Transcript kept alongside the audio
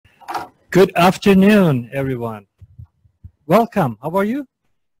Good afternoon, everyone. Welcome. How are you?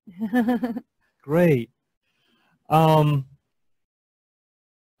 Great. I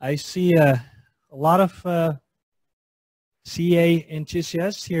see a lot of CA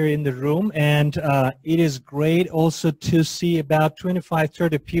enthusiasts here in the room, and it is great also to see about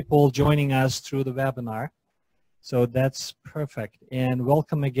 25-30 people joining us through the webinar. So that's perfect. And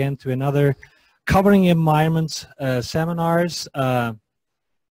welcome again to another Covering Environments seminars on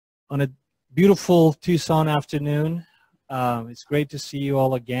a beautiful Tucson afternoon. It's great to see you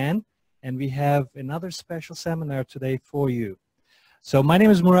all again, and we have another special seminar today for you. So my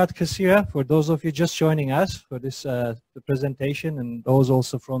name is Murat Kasira. For those of you just joining us for this the presentation, and those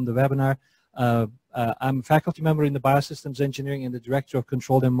also from the webinar, I'm a faculty member in the Biosystems Engineering and the Director of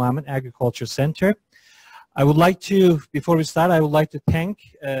Controlled Environment Agriculture Center. I would like to, before we start, I would like to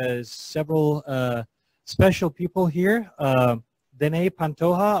thank several special people here. Danae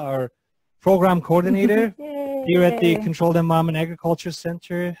Pantoja, our program coordinator here at the Controlled Environment Agriculture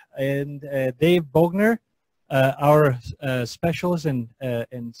Center, and Dave Bogner, our specialist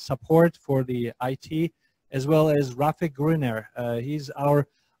and support for the IT, as well as Rafik Gruner. He's our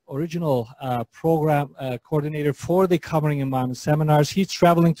original program coordinator for the Covering Environment seminars. He's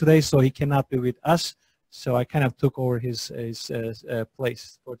traveling today, so he cannot be with us. So I kind of took over his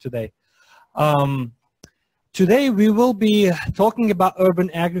place for today. Today we will be talking about urban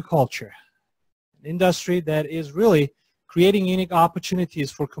agriculture, an industry that is really creating unique opportunities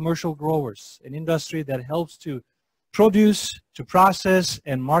for commercial growers, an industry that helps to produce, to process,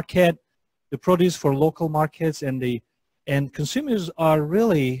 and market the produce for local markets, and consumers are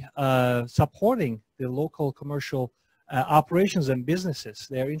really supporting the local commercial operations and businesses.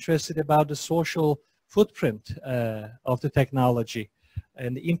 They're interested about the social footprint of the technology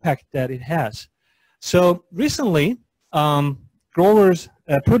and the impact that it has. So recently, Produce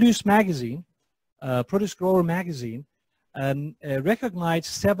Grower Magazine recognized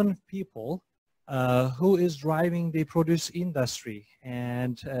 7 people who is driving the produce industry,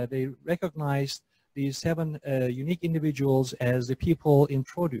 and they recognized these 7 unique individuals as the people in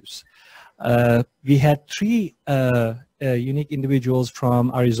produce. We had 3 unique individuals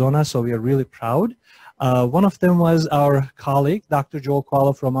from Arizona, so we are really proud. One of them was our colleague, Dr. Joel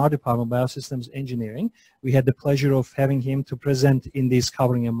Koala from our department, Biosystems Engineering. We had the pleasure of having him to present in these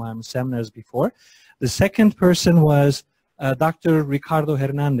Covering Environment seminars before. The second person was Dr. Ricardo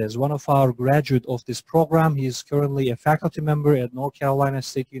Hernandez, one of our graduates of this program. He is currently a faculty member at North Carolina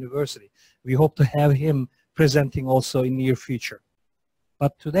State University. We hope to have him presenting also in the near future.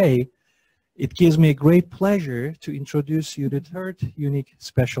 But today, it gives me a great pleasure to introduce you the third unique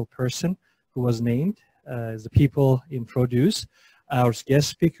special person who was named as the people in produce. Our guest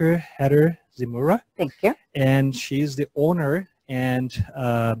speaker, Heather Szymura. Thank you. And she's the owner and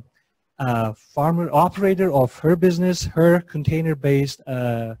farmer operator of her business, her container-based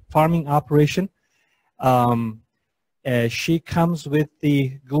farming operation. She comes with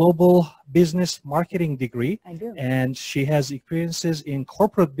the global business marketing degree. I do. And she has experiences in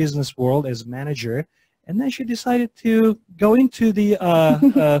corporate business world as manager. And then she decided to go into the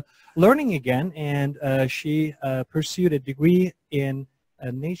learning again, and she pursued a degree in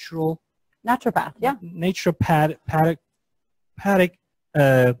naturopathic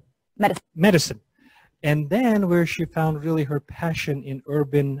medicine. And then where she found really her passion in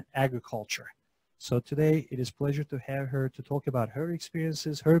urban agriculture. So today it is a pleasure to have her to talk about her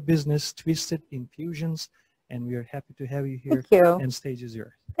experiences, her business, Twisted Infusions, and we are happy to have you here. Thank you. And stage is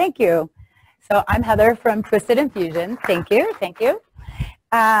yours. Thank you. So I'm Heather from Twisted Infusions. Thank you. Thank you.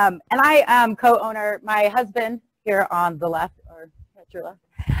 And I am co-owner. My husband here on the left, or at your left,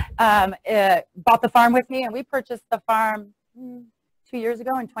 bought the farm with me, and we purchased the farm 2 years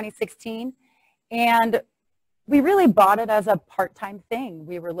ago in 2016. And we really bought it as a part-time thing.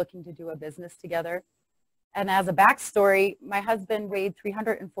 We were looking to do a business together. And as a backstory, my husband weighed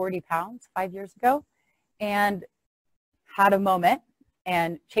 340 pounds 5 years ago and had a moment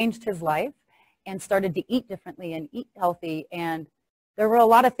and changed his life and started to eat differently and eat healthy. And there were a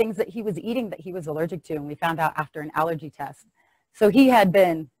lot of things that he was eating that he was allergic to, and we found out after an allergy test. So he had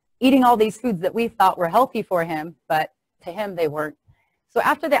been eating all these foods that we thought were healthy for him, but to him they weren't. So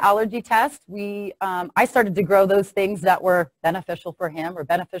after the allergy test, I started to grow those things that were beneficial for him or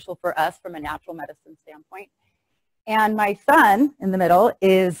beneficial for us from a natural medicine standpoint. And my son in the middle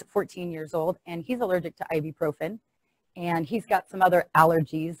is 14 years old, and he's allergic to ibuprofen, and he's got some other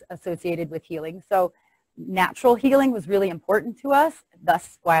allergies associated with healing. So natural healing was really important to us.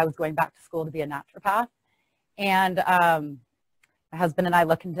 That's why I was going back to school to be a naturopath. And my husband and I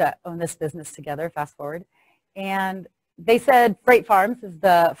looking to own this business together, fast forward. And they said Freight Farms is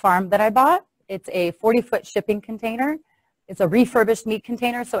the farm that I bought. It's a 40-foot shipping container. It's a refurbished meat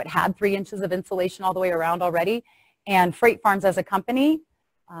container, so it had 3 inches of insulation all the way around already. And Freight Farms as a company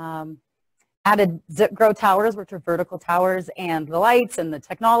added zip grow towers, which are vertical towers, and the lights and the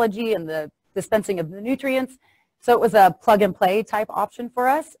technology and the dispensing of the nutrients. So it was a plug and play type option for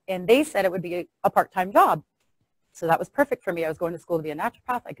us, and they said it would be a part-time job. So that was perfect for me. I was going to school to be a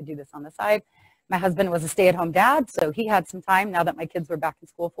naturopath. I could do this on the side. My husband was a stay-at-home dad, so he had some time now that my kids were back in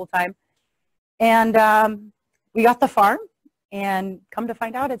school full-time. And we got the farm, and come to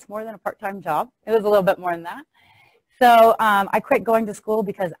find out, it's more than a part-time job. It was a little bit more than that. So I quit going to school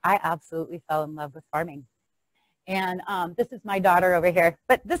because I absolutely fell in love with farming. And this is my daughter over here.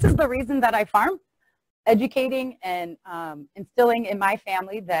 But this is the reason that I farm, educating and instilling in my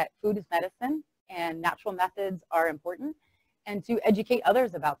family that food is medicine and natural methods are important, and to educate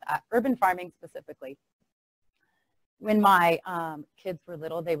others about that, urban farming specifically. When my kids were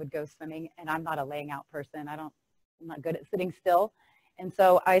little, they would go swimming, and I'm not a laying out person. I'm not good at sitting still. And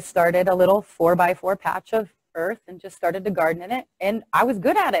so I started a little 4x4 patch of earth and just started to garden in it, and I was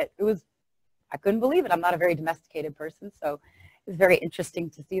good at it. I couldn't believe it. I'm not a very domesticated person, so it was very interesting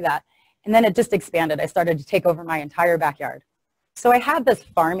to see that. And then it just expanded. I started to take over my entire backyard. So I had this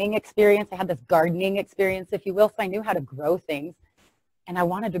farming experience. I had this gardening experience, if you will, so I knew how to grow things, and I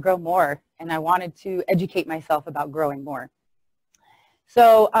wanted to grow more, and I wanted to educate myself about growing more.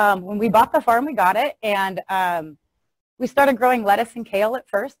 So when we bought the farm, we got it, and we started growing lettuce and kale at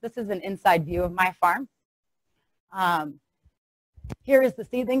first. This is an inside view of my farm. Here is the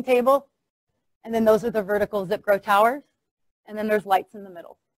seedling table, and then those are the vertical zip grow towers, and then there's lights in the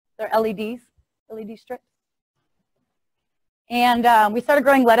middle. They're LED strips. And we started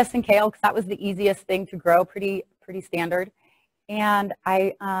growing lettuce and kale because that was the easiest thing to grow, pretty standard. And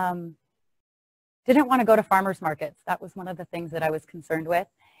I didn't want to go to farmers markets. That was one of the things that I was concerned with.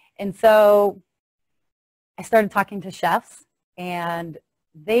 And so I started talking to chefs, and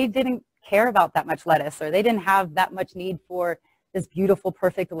they didn't care about that much lettuce, or they didn't have that much need for this beautiful,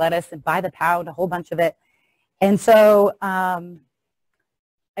 perfect lettuce and by the pound, a whole bunch of it. And so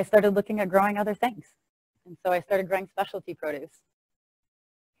I started looking at growing other things. And so I started growing specialty produce.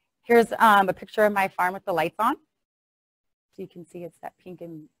 Here's a picture of my farm with the lights on. So you can see it's that pink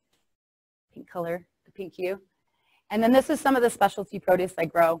color, the pink hue. And then this is some of the specialty produce I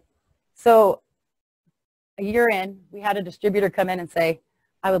grow. So a year in, we had a distributor come in and say,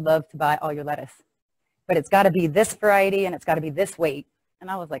 I would love to buy all your lettuce, but it's got to be this variety and it's got to be this weight.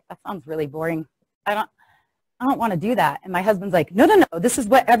 And I was like, that sounds really boring. I don't want to do that. And my husband's like, no, this is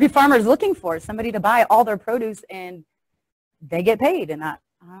what every farmer is looking for, somebody to buy all their produce and they get paid. And I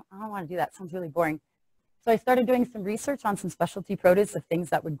don't want to do that. It sounds really boring. So I started doing some research on some specialty produce of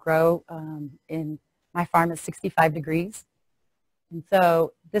things that would grow in my farm at 65 degrees. And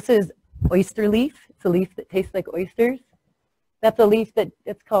so this is oyster leaf. It's a leaf that tastes like oysters. That's a leaf that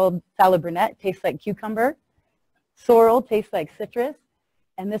it's called salad tastes like cucumber. Sorrel tastes like citrus.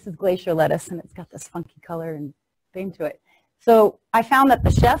 And this is glacier lettuce, and it's got this funky color and thing to it. So I found that the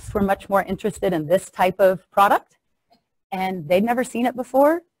chefs were much more interested in this type of product, and they'd never seen it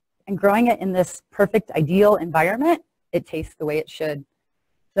before. And growing it in this perfect, ideal environment, it tastes the way it should.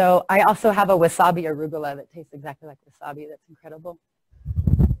 So I also have a wasabi arugula that tastes exactly like wasabi. That's incredible.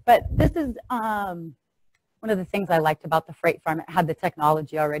 But this is one of the things I liked about the Freight Farm. It had the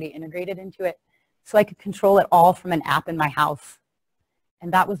technology already integrated into it, so I could control it all from an app in my house.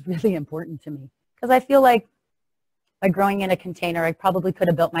 And that was really important to me, because I feel like by growing in a container, I probably could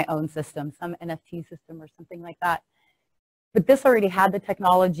have built my own system, some NFT system or something like that. But this already had the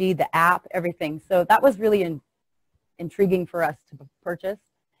technology, the app, everything. So that was really intriguing for us to purchase.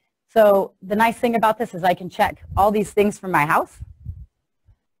 So the nice thing about this is I can check all these things from my house,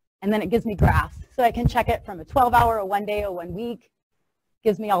 and then it gives me graphs. So I can check it from a 12-hour, a 1 day, a 1 week.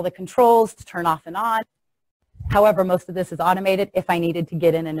 Gives me all the controls to turn off and on. However, most of this is automated. If I needed to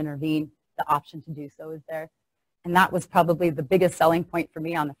get in and intervene, the option to do so is there. And that was probably the biggest selling point for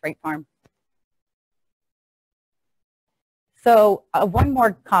me on the Freight Farm. So one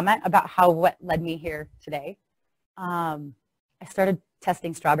more comment about what led me here today. I started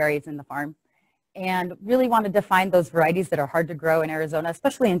testing strawberries in the farm and really wanted to find those varieties that are hard to grow in Arizona,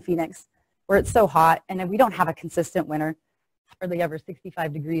 especially in Phoenix, where it's so hot and we don't have a consistent winter. It's hardly ever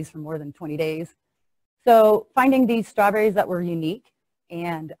 65 degrees for more than 20 days. So finding these strawberries that were unique,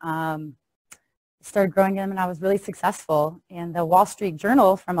 and started growing them, and I was really successful. And the Wall Street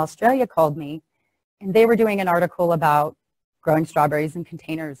Journal from Australia called me, and they were doing an article about growing strawberries in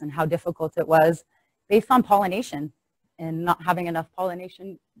containers and how difficult it was based on pollination and not having enough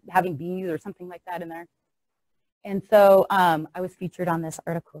pollination, having bees or something like that in there. And so I was featured on this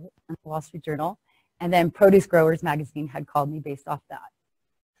article in the Wall Street Journal, and then Produce Growers magazine had called me based off that.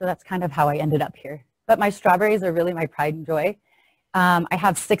 So that's kind of how I ended up here. But my strawberries are really my pride and joy. I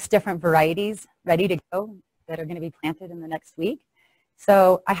have 6 different varieties ready to go that are going to be planted in the next week.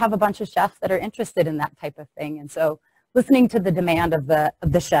 So I have a bunch of chefs that are interested in that type of thing. And so listening to the demand of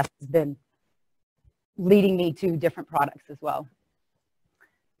the chefs has been leading me to different products as well.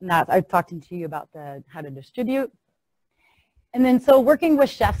 And that I've talked to you about how to distribute. And then so working with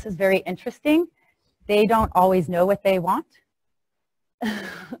chefs is very interesting. They don't always know what they want.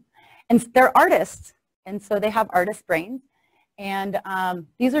 And they're artists, and so they have artist brains. And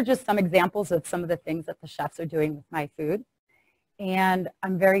these are just some examples of some of the things that the chefs are doing with my food. And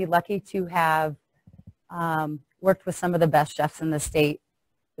I'm very lucky to have worked with some of the best chefs in the state.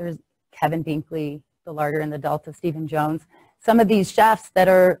 There's Kevin Binkley, the Larder in the Delta, Stephen Jones. Some of these chefs that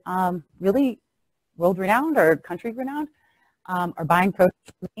are really world-renowned or country-renowned are buying produce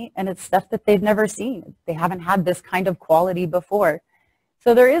from me, and it's stuff that they've never seen. They haven't had this kind of quality before.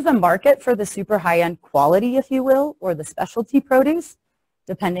 So there is a market for the super high-end quality, if you will, or the specialty produce,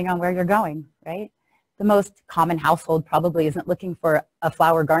 depending on where you're going, right? The most common household probably isn't looking for a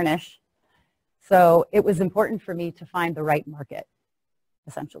flower garnish. So it was important for me to find the right market,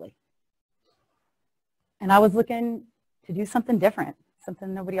 essentially. And I was looking to do something different,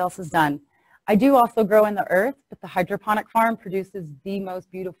 something nobody else has done. I do also grow in the earth, but the hydroponic farm produces the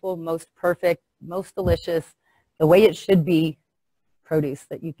most beautiful, most perfect, most delicious, the way it should be, produce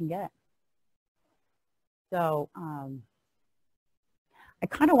that you can get. So I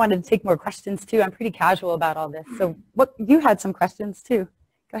kind of wanted to take more questions too. I'm pretty casual about all this. So you had some questions too.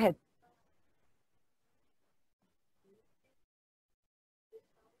 Go ahead.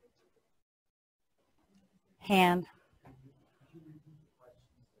 Hand.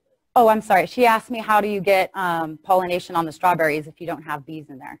 Oh, I'm sorry. She asked me, how do you get pollination on the strawberries if you don't have bees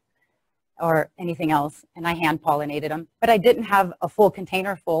in there or anything else? And I hand pollinated them. But I didn't have a full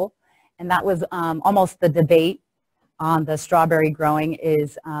container full. And that was almost the debate on the strawberry growing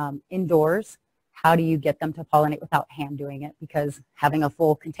is indoors. How do you get them to pollinate without hand doing it? Because having a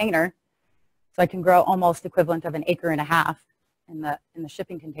full container, so I can grow almost equivalent of 1.5 acres in the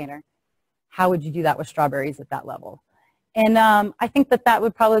shipping container. How would you do that with strawberries at that level? And I think that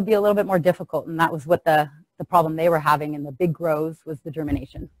would probably be a little bit more difficult, and that was what the problem they were having in the big grows was the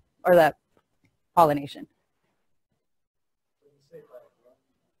germination or the pollination.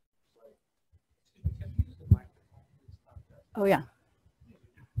 Oh, yeah.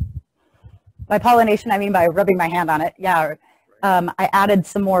 By pollination, I mean by rubbing my hand on it. Yeah. I added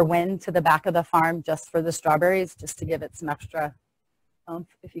some more wind to the back of the farm just for the strawberries, just to give it some extra oomph,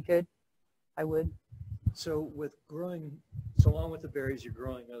 if you could. I would. So with growing, so along with the berries, you're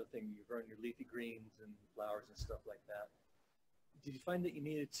growing other things. You're growing your leafy greens and flowers and stuff like that. Did you find that you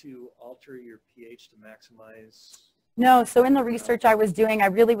needed to alter your pH to maximize? No, so in the research I was doing, I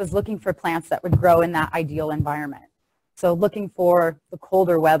really was looking for plants that would grow in that ideal environment. So looking for the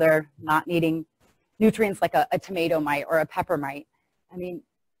colder weather, not needing nutrients like a tomato might or a pepper might. I mean,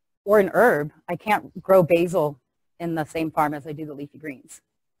 or an herb. I can't grow basil in the same farm as I do the leafy greens.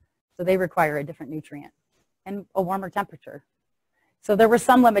 So they require a different nutrient and a warmer temperature. So there were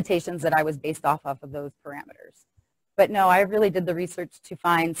some limitations that I was based off of those parameters. But no, I really did the research to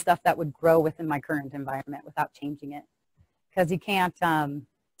find stuff that would grow within my current environment without changing it. Because you can't,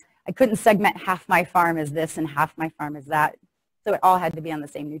 I couldn't segment half my farm as this and half my farm as that. So it all had to be on the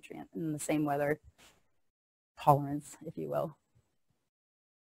same nutrient and the same weather tolerance, if you will.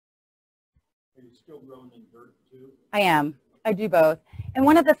 Are you still growing in dirt too? I am. I do both. And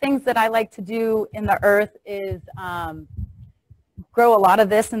one of the things that I like to do in the earth is grow a lot of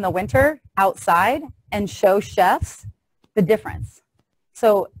this in the winter outside and show chefs the difference.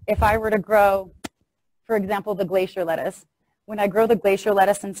 So if I were to grow, for example, the glacier lettuce, when I grow the glacier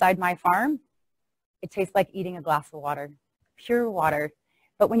lettuce inside my farm, it tastes like eating a glass of water, pure water.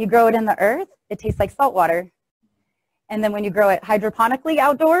 But when you grow it in the earth, it tastes like salt water. And then when you grow it hydroponically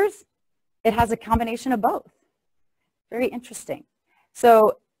outdoors, it has a combination of both. Very interesting.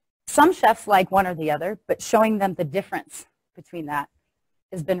 So some chefs like one or the other, but showing them the difference between that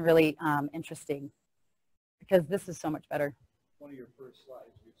has been really interesting because this is so much better. One of your first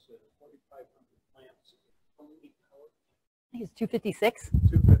slides, you said 4,500 plants. How many colors? I think it's 256.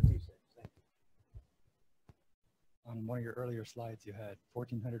 256, thank you. On one of your earlier slides, you had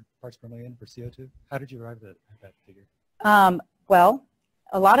 1,400 parts per million for CO2. How did you arrive at that figure? Well,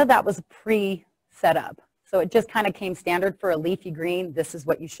 a lot of that was pre-set up. So it just kind of came standard for a leafy green. This is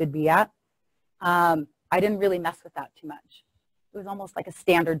what you should be at. I didn't really mess with that too much. It was almost like a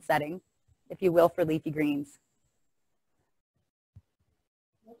standard setting, if you will, for leafy greens.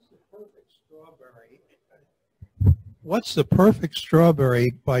 What's the perfect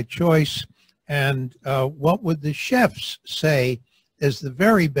strawberry by choice, and what would the chefs say is the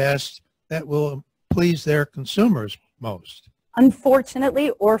very best that will please their consumers most? Unfortunately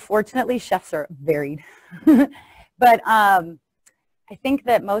or fortunately, chefs are varied. But I think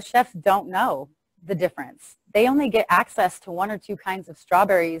that most chefs don't know the difference. They only get access to one or two kinds of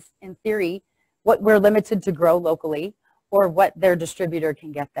strawberries, in theory, what we're limited to grow locally or what their distributor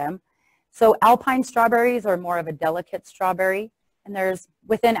can get them. So alpine strawberries are more of a delicate strawberry, and there's,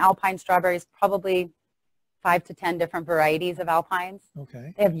 within alpine strawberries, probably 5 to 10 different varieties of alpines.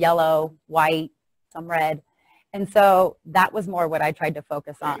 Okay. They have yellow, white, some red. And so that was more what I tried to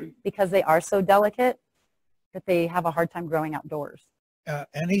focus on, because they are so delicate that they have a hard time growing outdoors.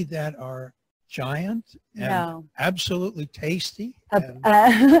 Any that are giant and No. absolutely tasty?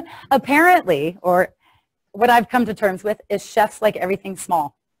 Apparently, or what I've come to terms with, is chefs like everything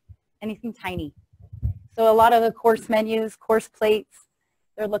small, anything tiny. So a lot of the course menus, course plates,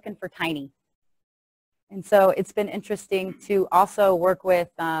 they're looking for tiny. And so it's been interesting to also work with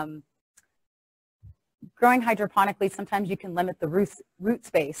growing hydroponically. Sometimes you can limit the root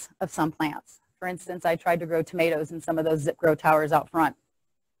space of some plants. For instance, I tried to grow tomatoes in some of those zip grow towers out front,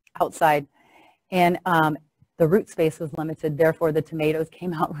 outside. And the root space was limited, therefore the tomatoes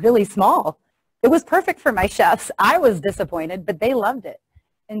came out really small. It was perfect for my chefs. I was disappointed, but they loved it.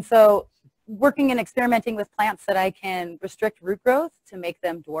 And so working and experimenting with plants that I can restrict root growth to make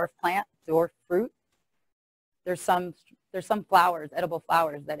them dwarf fruit. There's some flowers, edible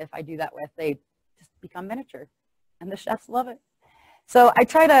flowers, that if I do that with, they just become miniature, and the chefs love it. So I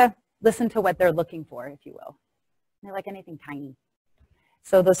try to listen to what they're looking for, if you will. They like anything tiny.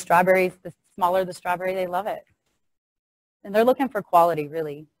 So the strawberries, the smaller the strawberry, they love it. And they're looking for quality,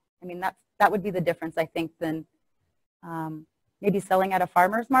 really. I mean, that would be the difference, I think, than maybe selling at a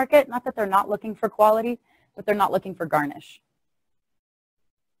farmer's market. Not that they're not looking for quality, but they're not looking for garnish.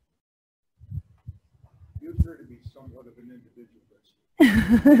 You appear to be somewhat of an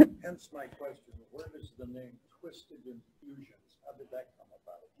individualist. Hence my question, where does the name Twisted Infusions, how did that come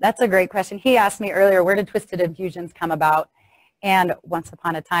about? That's a great question. He asked me earlier, where did Twisted Infusions come about? And once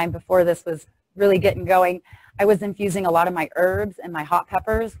upon a time, before this was really getting going, I was infusing a lot of my herbs and my hot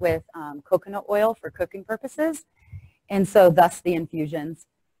peppers with coconut oil for cooking purposes. And so thus the infusions.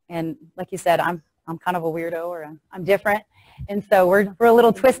 And like you said, I'm kind of a weirdo, or I'm different. And so we're a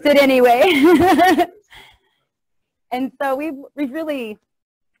little twisted anyway. And so we've really,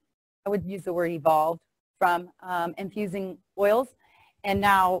 I would use the word evolved from infusing oils. And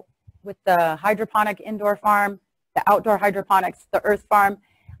now with the hydroponic indoor farm, the outdoor hydroponics, the earth farm,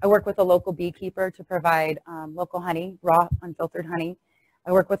 I work with a local beekeeper to provide local honey, raw, unfiltered honey.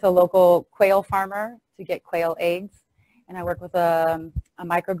 I work with a local quail farmer to get quail eggs. And I work with a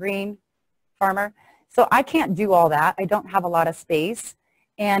microgreen farmer. So I can't do all that. I don't have a lot of space.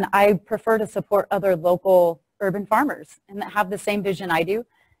 And I prefer to support other local urban farmers and that have the same vision I do.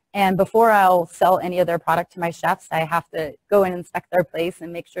 And before I'll sell any of their product to my chefs, I have to go and inspect their place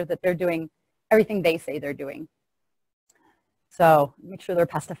and make sure that they're doing everything they say they're doing. So make sure they're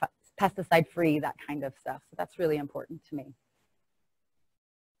pesticide free, that kind of stuff. So that's really important to me.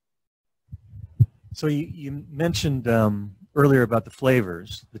 So you mentioned earlier about the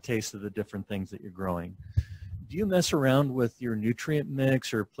flavors, the taste of the different things that you're growing. Do you mess around with your nutrient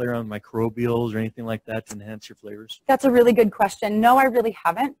mix or play around with microbials or anything like that to enhance your flavors? That's a really good question. No, I really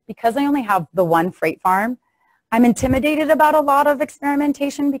haven't. Because I only have the one freight farm, I'm intimidated about a lot of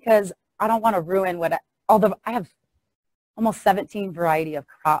experimentation because I don't want to ruin although I have almost 17 variety of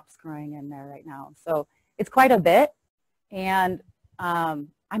crops growing in there right now. So it's quite a bit. And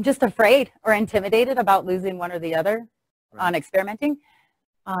I'm just afraid or intimidated about losing one or the other on experimenting.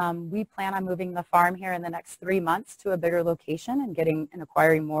 We plan on moving the farm here in the next 3 months to a bigger location and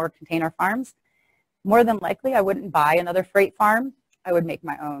acquiring more container farms. More than likely, I wouldn't buy another freight farm. I would make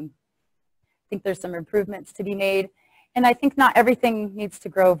my own. I think there's some improvements to be made. And I think not everything needs to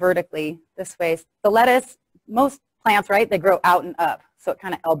grow vertically this way. The lettuce, most plants, right, they grow out and up, so it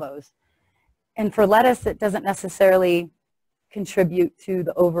kind of elbows. And for lettuce, it doesn't necessarily contribute to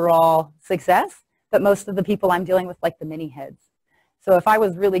the overall success, but most of the people I'm dealing with like the mini heads. So if I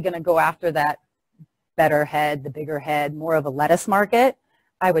was really going to go after that better head, the bigger head, more of a lettuce market,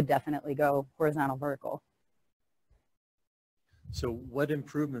 I would definitely go horizontal vertical. So what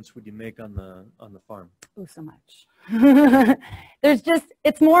improvements would you make on the farm? Oh, so much.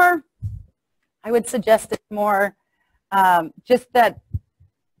 It's more, I would suggest it's more just that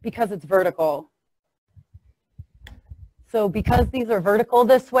because it's vertical. So because these are vertical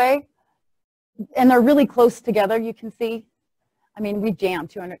this way, and they're really close together, you can see, I mean, we jam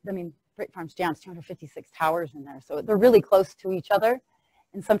 200, I mean, Freight Farms jams 256 towers in there. So they're really close to each other.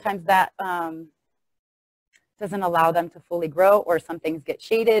 And sometimes that doesn't allow them to fully grow, or some things get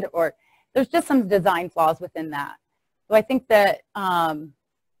shaded, or there's just some design flaws within that. So I think that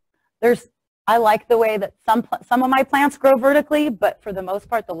I like the way that some of my plants grow vertically, but for the most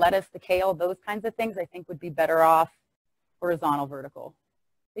part, the lettuce, the kale, those kinds of things, I think would be better off horizontal vertical.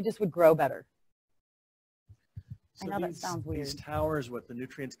 They just would grow better. So I know that sounds weird. These towers, what, the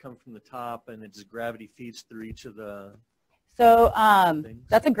nutrients come from the top and it just gravity feeds through each of the So things?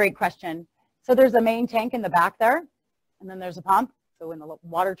 that's a great question. So there's a main tank in the back there, and then there's a pump. So when the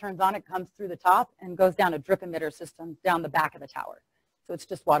water turns on, it comes through the top and goes down a drip emitter system down the back of the tower. So it's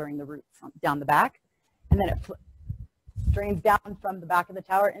just watering the roots down the back. And then it drains down from the back of the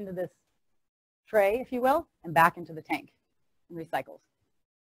tower into this tray, if you will, and back into the tank and recycles.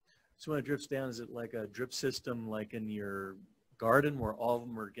 So when it drips down, is it like a drip system like in your garden where all of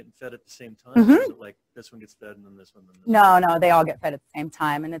them are getting fed at the same time? Mm-hmm. Or is it like this one gets fed and then this one, then this one? No, they all get fed at the same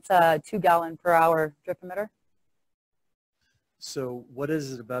time. And it's a 2-gallon-per-hour drip emitter. So what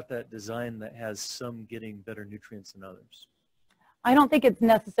is it about that design that has some getting better nutrients than others? I don't think it's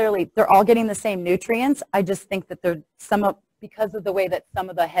necessarily they're all getting the same nutrients. I just think that they're because of the way that some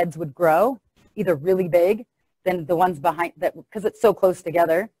of the heads would grow, either really big, then the ones behind that, because it's so close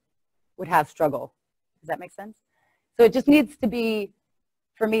together, would have struggle. Does that make sense? So it just needs to be,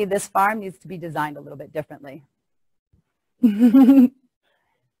 for me, this farm needs to be designed a little bit differently.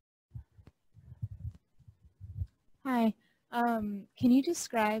 Hi. Can you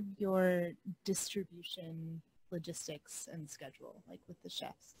describe your distribution logistics and schedule, like with the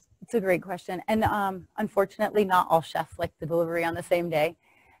chefs? It's a great question. And unfortunately, not all chefs like the delivery on the same day.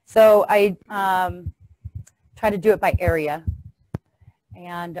 So I try to do it by area.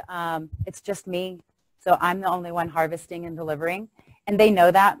 And it's just me. So I'm the only one harvesting and delivering. And they know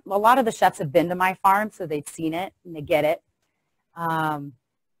that. A lot of the chefs have been to my farm, so they've seen it and they get it.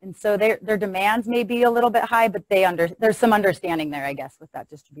 And so their demands may be a little bit high, but there's some understanding there, I guess, with that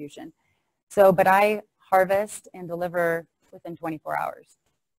distribution. So, but I harvest and deliver within 24 hours.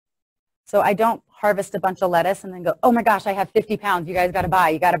 So I don't harvest a bunch of lettuce and then go, oh my gosh, I have 50 pounds. You guys got to buy,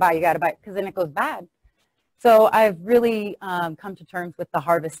 you got to buy, you got to buy, because then it goes bad. So I've really come to terms with the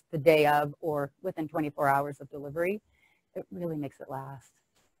harvest the day of or within 24 hours of delivery. It really makes it last.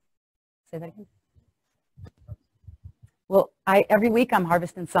 Say that again. Well, every week I'm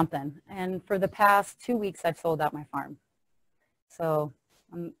harvesting something. And for the past 2 weeks, I've sold out my farm. So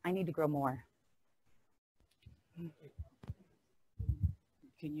I need to grow more.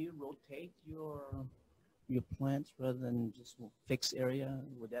 Can you rotate your plants rather than just fixed area?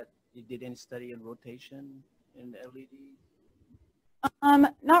 You did any study in rotation in LED?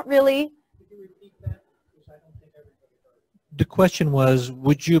 Not really. Could you repeat that? Because I don't think everybody heard. The question was,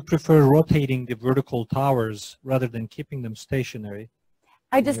 would you prefer rotating the vertical towers rather than keeping them stationary?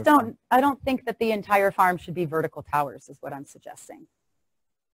 I don't think that the entire farm should be vertical towers is what I'm suggesting.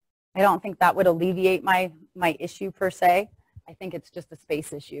 I don't think that would alleviate my issue per se. I think it's just a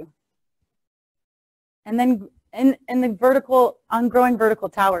space issue. And then in the growing vertical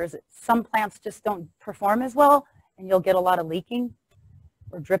towers, some plants just don't perform as well, and you'll get a lot of leaking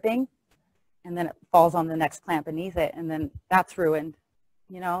or dripping, and then it falls on the next plant beneath it, and then that's ruined,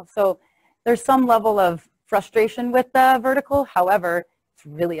 you know. So there's some level of frustration with the vertical. However, it's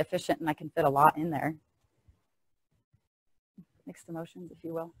really efficient, and I can fit a lot in there. Mixed emotions, if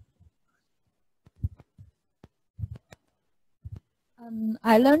you will.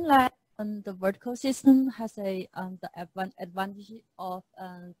 I learned that the vertical system has the advantage of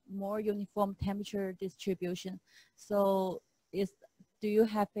more uniform temperature distribution. So do you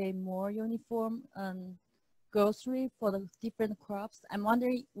have a more uniform grocery for the different crops? I'm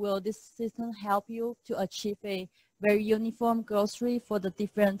wondering, will this system help you to achieve a very uniform grocery for the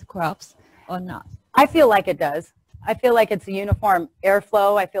different crops or not? I feel like it does. I feel like it's a uniform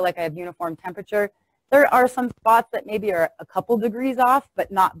airflow. I feel like I have uniform temperature. There are some spots that maybe are a couple degrees off,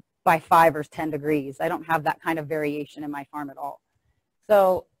 but not by 5 or 10 degrees. I don't have that kind of variation in my farm at all.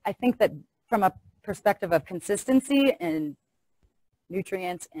 So I think that from a perspective of consistency in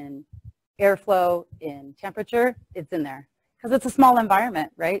nutrients, in airflow, in temperature, it's in there. Because it's a small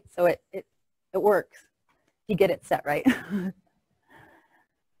environment, right? So it works. You get it set right.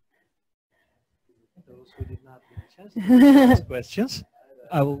 Those who did not get a chance to ask questions,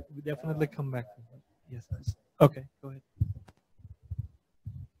 I will definitely come back to them. Yes. Okay, go ahead.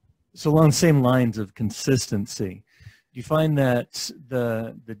 So along the same lines of consistency, do you find that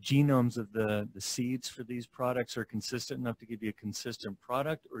the genomes of the seeds for these products are consistent enough to give you a consistent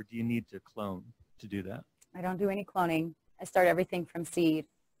product, or do you need to clone to do that? I don't do any cloning. I start everything from seed.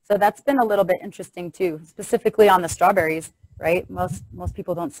 So that's been a little bit interesting too, specifically on the strawberries, right? Most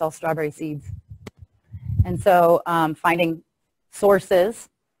people don't sell strawberry seeds. And so finding sources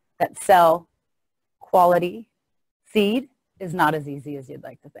that sell quality seed is not as easy as you'd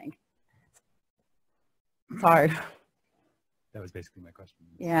like to think. It's hard. That was basically my question.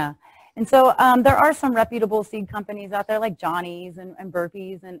 Yeah. And so there are some reputable seed companies out there like Johnny's and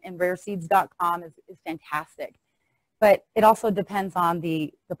Burpees, and rareseeds.com is fantastic. But it also depends on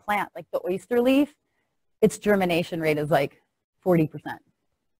the plant. Like the oyster leaf, its germination rate is like 40%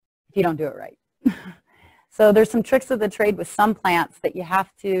 if you don't do it right. So there's some tricks of the trade with some plants that you have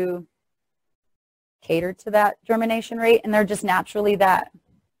to cater to that germination rate, and they're just naturally that.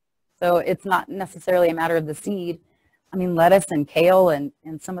 So it's not necessarily a matter of the seed. I mean, lettuce and kale and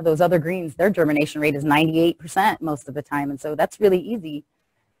some of those other greens, their germination rate is 98% most of the time, and so that's really easy.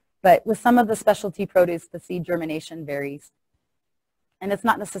 But with some of the specialty produce, the seed germination varies. And it's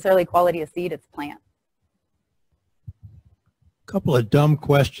not necessarily quality of seed, it's plant. A couple of dumb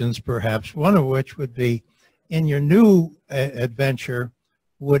questions, perhaps, one of which would be, in your new adventure,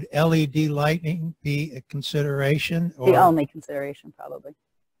 would LED lighting be a consideration? Or The only consideration, probably.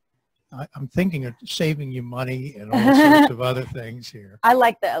 I'm thinking of saving you money and all sorts of other things here. I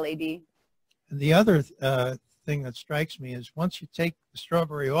like the LED. And the other thing that strikes me is once you take the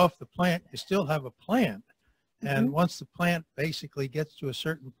strawberry off the plant, you still have a plant. And once the plant basically gets to a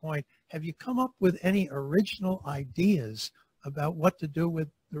certain point, have you come up with any original ideas about what to do with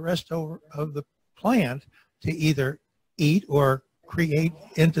the rest of the plant to either eat or create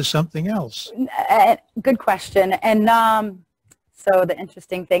into something else? Good question. And so the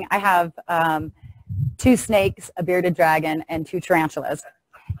interesting thing, I have 2 snakes, a bearded dragon, and 2 tarantulas.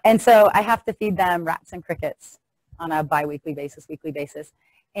 And so I have to feed them rats and crickets on a bi-weekly basis, weekly basis.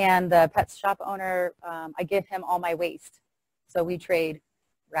 And the pet shop owner, I give him all my waste. So we trade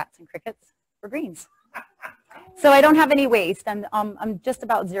rats and crickets for greens. So I don't have any waste. I'm just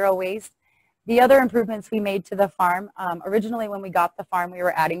about 0 waste. The other improvements we made to the farm, originally when we got the farm, we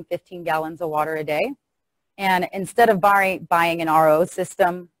were adding 15 gallons of water a day. And instead of buying an RO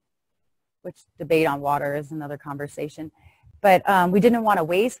system, which debate on water is another conversation, but we didn't want to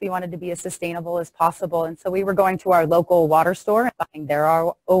waste. We wanted to be as sustainable as possible. And so we were going to our local water store and buying their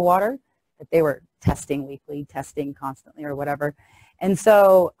RO water that they were testing weekly, testing constantly or whatever. And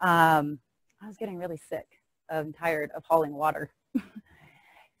so I was getting really sick and tired of hauling water.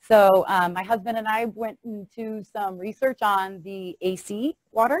 So my husband and I went into some research on the AC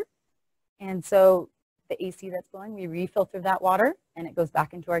water. And so the AC that's flowing, we refilter that water and it goes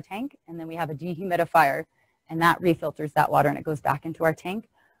back into our tank. And then we have a dehumidifier and that refilters that water and it goes back into our tank.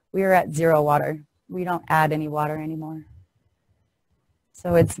 We are at 0 water. We don't add any water anymore.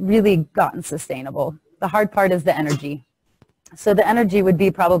 So it's really gotten sustainable. The hard part is the energy. So the energy would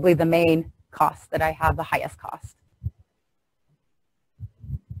be probably the main cost that I have the highest cost.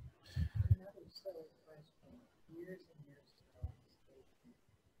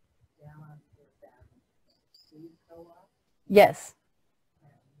 Yes.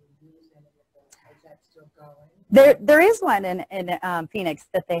 There is one in Phoenix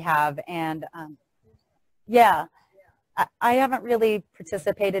that they have, and yeah, I haven't really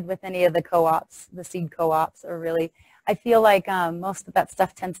participated with any of the co-ops, the seed co-ops, or really. I feel like most of that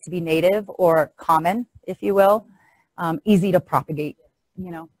stuff tends to be native or common, if you will, easy to propagate,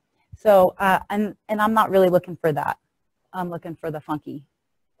 you know. So, and I'm not really looking for that. I'm looking for the funky.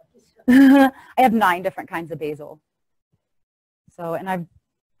 I have 9 different kinds of basil. So, and I've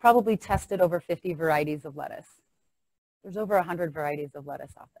probably tested over 50 varieties of lettuce. There's over 100 varieties of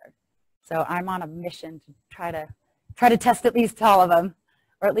lettuce out there. So I'm on a mission to try to test at least all of them,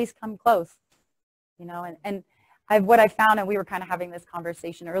 or at least come close, you know. And what I found, and we were kind of having this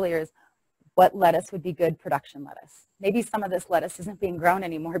conversation earlier, is what lettuce would be good production lettuce. Maybe some of this lettuce isn't being grown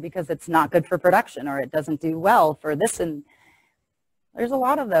anymore because it's not good for production, or it doesn't do well for this, and there's a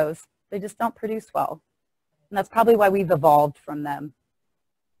lot of those. They just don't produce well. And that's probably why we've evolved from them.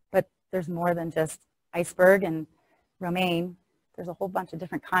 But there's more than just iceberg and romaine. There's a whole bunch of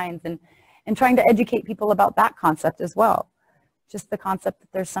different kinds. And trying to educate people about that concept as well. Just the concept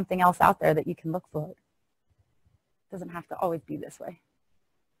that there's something else out there that you can look for. It doesn't have to always be this way.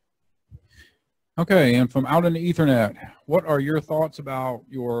 Okay, and from out in the Ethernet, what are your thoughts about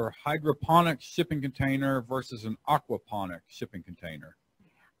your hydroponic shipping container versus an aquaponic shipping container?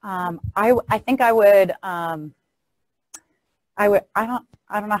 I think I would, I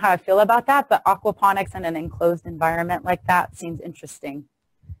don't know how I feel about that, but aquaponics in an enclosed environment like that seems interesting.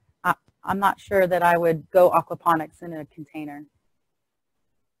 I'm not sure that I would go aquaponics in a container.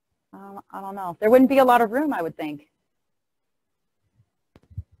 I don't know. There wouldn't be a lot of room, I would think.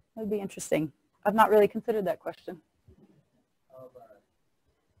 would be interesting. I've not really considered that question.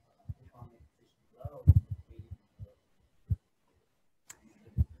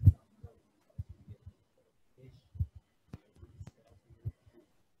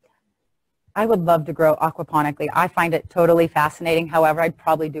 I would love to grow aquaponically. I find it totally fascinating. However, I'd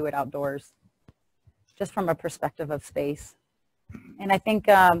probably do it outdoors, just from a perspective of space. And I think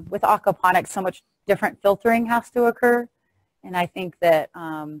with aquaponics, so much different filtering has to occur. And I think that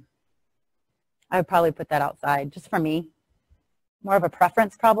I would probably put that outside, just for me. More of a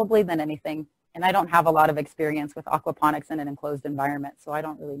preference probably than anything. And I don't have a lot of experience with aquaponics in an enclosed environment, so I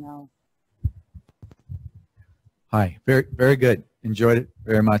don't really know. Hi, very, very good. Enjoyed it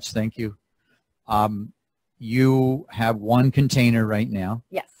very much. Thank you. You have one container right now.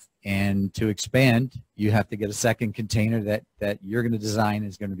 Yes. And to expand, you have to get a second container that you're going to design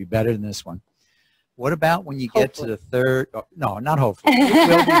is going to be better than this one. What about when you get to the third? Oh, no, not hopefully. It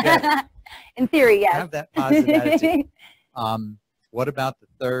will be better. In theory, yes. Have that positive attitude. What about the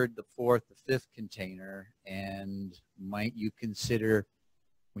third, the fourth, the fifth container? And might you consider,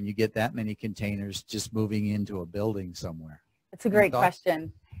 when you get that many containers, just moving into a building somewhere? It's a great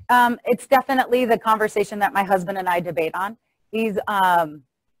question. It's definitely the conversation that my husband and I debate on. He's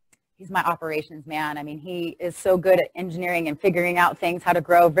my operations man. I mean, he is so good at engineering and figuring out things, how to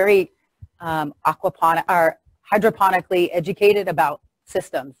grow, very aquaponic or hydroponically educated about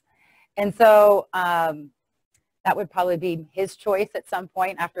systems. And so that would probably be his choice at some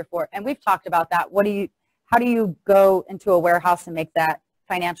point after 4. And we've talked about that. How do you go into a warehouse and make that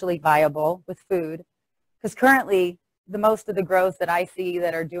financially viable with food? Because currently, the most of the grows that I see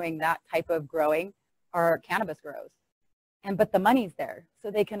that are doing that type of growing are cannabis grows. But the money's there, so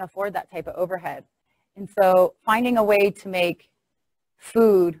they can afford that type of overhead. And so finding a way to make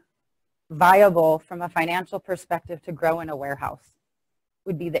food viable from a financial perspective to grow in a warehouse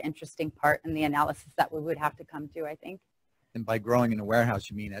would be the interesting part in the analysis that we would have to come to, I think. And by growing in a warehouse,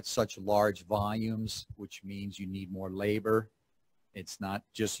 you mean at such large volumes, which means you need more labor. It's not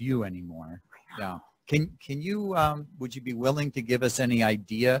just you anymore. Yeah. Can you, would you be willing to give us any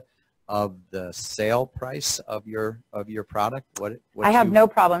idea of the sale price of your product? What I have no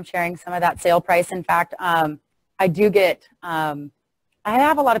problem sharing some of that sale price. In fact, I do get, I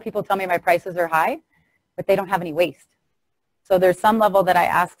have a lot of people tell me my prices are high, but they don't have any waste. So there's some level that I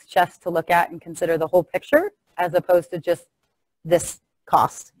ask chefs to look at and consider the whole picture as opposed to just this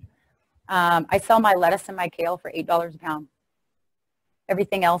cost. I sell my lettuce and my kale for $8 a pound.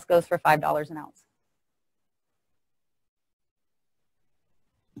 Everything else goes for $5 an ounce.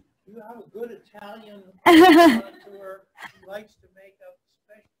 You have a good Italian connoisseur who likes to make up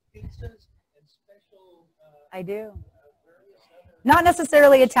special pizzas and special. I do. Not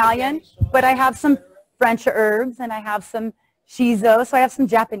necessarily Italian, but I have some French herbs and I have some shiso, so I have some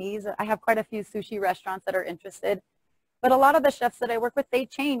Japanese. I have quite a few sushi restaurants that are interested. But a lot of the chefs that I work with, they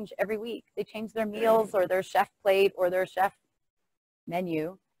change every week. They change their meals or their chef plate or their chef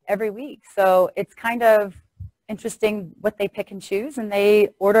menu every week. So it's kind of interesting what they pick and choose, and they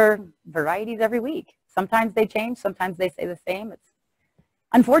order varieties every week. Sometimes they change, sometimes they stay the same.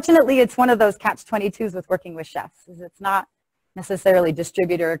 Unfortunately, it's one of those catch-22s with working with chefs. It's not necessarily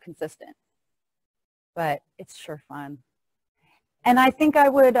distributor consistent, but it's sure fun. And I think I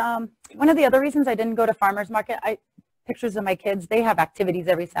would, one of the other reasons I didn't go to farmers market, pictures of my kids, they have activities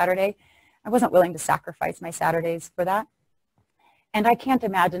every Saturday. I wasn't willing to sacrifice my Saturdays for that. And I can't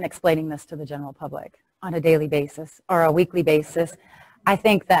imagine explaining this to the general public on a daily basis or a weekly basis. I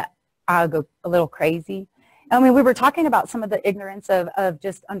think that I'll go a little crazy. I mean, we were talking about some of the ignorance of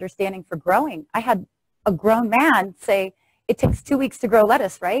just understanding for growing. I had a grown man say, it takes 2 weeks to grow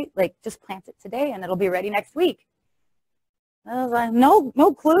lettuce, right? Like, just plant it today and it'll be ready next week. I was like, no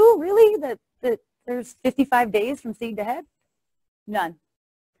clue, really, that there's 55 days from seed to head? None.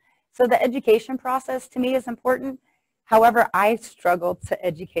 So the education process to me is important. However, I struggle to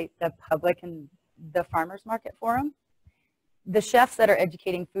educate the public in the farmers market forum. The chefs that are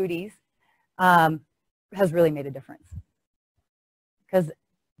educating foodies has really made a difference because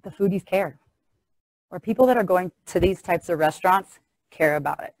the foodies care. Or people that are going to these types of restaurants care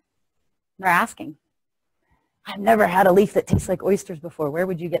about it. They're asking, I've never had a leaf that tastes like oysters before. Where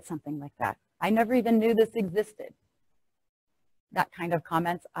would you get something like that? I never even knew this existed. That kind of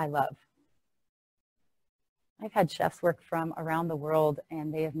comments I love. I've had chefs work from around the world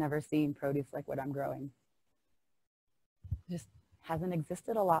and they have never seen produce like what I'm growing. Just hasn't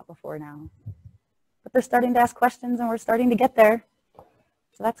existed a lot before now. But they're starting to ask questions and we're starting to get there.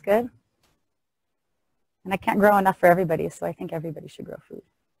 So that's good. And I can't grow enough for everybody, so I think everybody should grow food.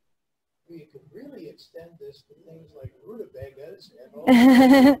 You could really extend this to things like rutabagas and all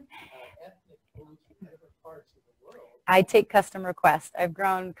I take custom requests. I've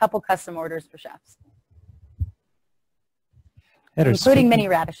grown a couple custom orders for chefs, including mini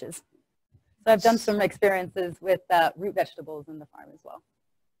radishes. So I've done some experiences with root vegetables in the farm as well.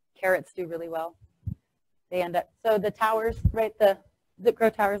 Carrots do really well. They end up, so the towers, right, the zip grow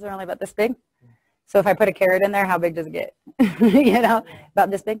towers are only about this big. So if I put a carrot in there, how big does it get? You know,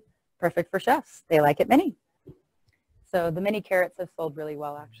 about this big. Perfect for chefs. They like it mini. So the mini carrots have sold really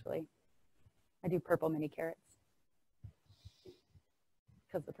well, actually. I do purple mini carrots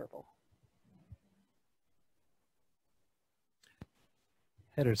because the purple.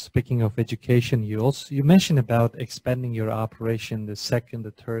 Heather, speaking of education, you mentioned about expanding your operation, the second,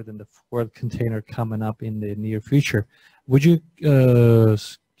 the third, and the fourth container coming up in the near future. Would you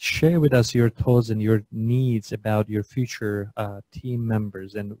share with us your thoughts and your needs about your future team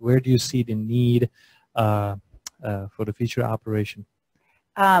members, and where do you see the need for the future operation?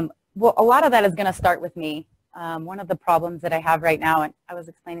 Well, a lot of that is going to start with me. One of the problems that I have right now, and I was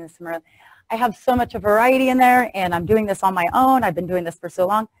explaining this to Szymura, I have so much of variety in there, and I'm doing this on my own. I've been doing this for so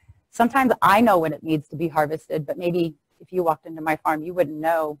long. Sometimes I know when it needs to be harvested, but maybe if you walked into my farm, you wouldn't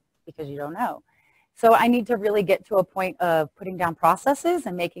know because you don't know. So I need to really get to a point of putting down processes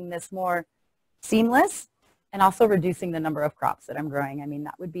and making this more seamless, and also reducing the number of crops that I'm growing. I mean,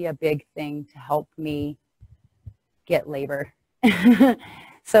 that would be a big thing to help me get labor.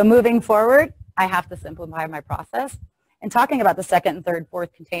 So moving forward, I have to simplify my process. And talking about the second and third,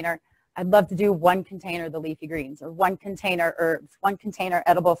 fourth container, I'd love to do one container the leafy greens, or one container herbs, one container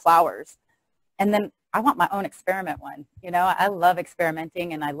edible flowers. And then I want my own experiment one. You know, I love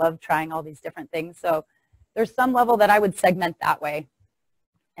experimenting and I love trying all these different things. So there's some level that I would segment that way.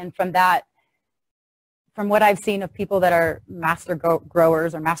 And from that, from what I've seen of people that are master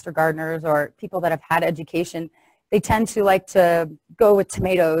growers or master gardeners or people that have had education, they tend to like to go with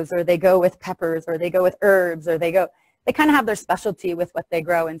tomatoes, or they go with peppers, or they go with herbs, or they kind of have their specialty with what they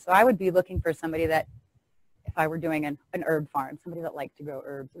grow. And so I would be looking for somebody that, if I were doing an herb farm, somebody that liked to grow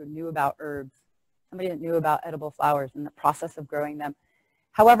herbs or knew about herbs, somebody that knew about edible flowers and the process of growing them.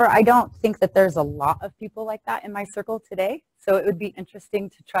 However, I don't think that there's a lot of people like that in my circle today. So it would be interesting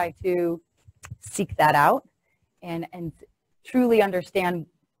to try to seek that out and truly understand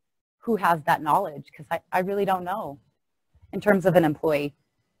who has that knowledge, because I really don't know in terms of an employee.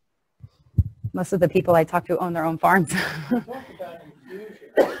 Most of the people I talk to own their own farms. You talk about infusion.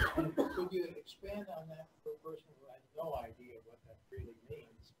 Could you expand on that for a person who has no idea what that really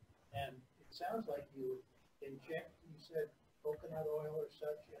means? And it sounds like you inject, you said, coconut oil or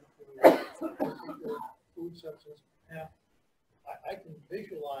such into food substance. Now, I can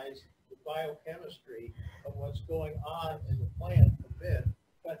visualize the biochemistry of what's going on in the plant a bit,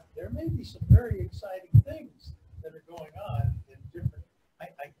 but there may be some very exciting things that are going on in different.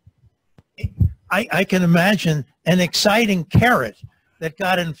 I can imagine an exciting carrot that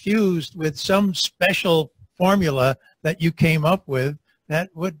got infused with some special formula that you came up with that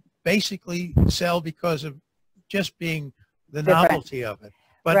would basically sell because of just being the novelty of it.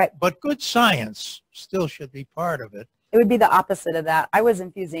 But good science still should be part of it. It would be the opposite of that. I was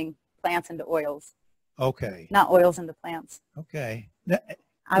infusing plants into oils. Okay. Not oils into plants. Okay.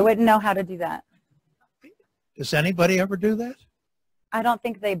 I wouldn't know how to do that. Does anybody ever do that? I don't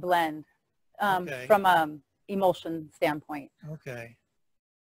think they blend from an emulsion standpoint. Okay.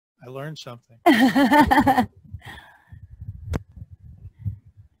 I learned something.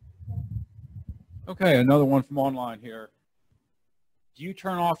 Okay, another one from online here. Do you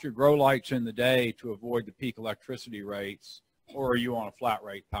turn off your grow lights in the day to avoid the peak electricity rates, or are you on a flat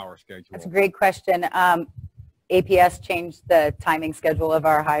rate power schedule? That's a great question. APS changed the timing schedule of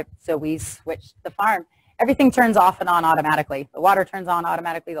our hive, so we switched the farm. Everything turns off and on automatically. The water turns on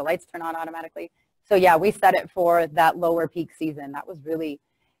automatically. The lights turn on automatically. So yeah, we set it for that lower peak season. That was really,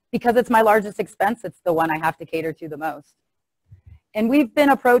 because it's my largest expense, it's the one I have to cater to the most. And we've been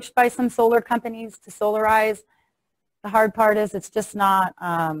approached by some solar companies to solarize. The hard part is it's just not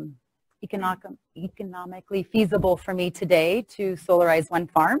economically feasible for me today to solarize one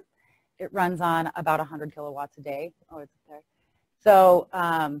farm. It runs on about 100 kilowatts a day. Oh, it's there. So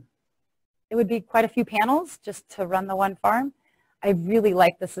it would be quite a few panels just to run the one farm. I really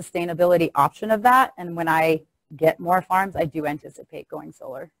like the sustainability option of that, and when I get more farms, I do anticipate going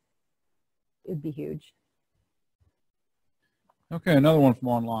solar. It would be huge. Okay, another one from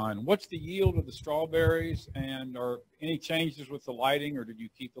online. What's the yield of the strawberries, and are any changes with the lighting, or did you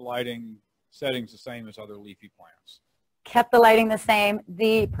keep the lighting settings the same as other leafy plants? Kept the lighting the same.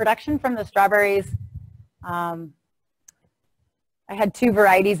 The production from the strawberries, I had two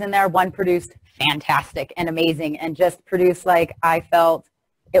varieties in there. One produced fantastic and amazing and just produced like I felt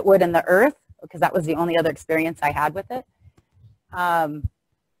it would in the earth, because that was the only other experience I had with it.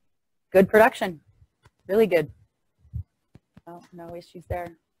 Good production, really good. Oh, no issues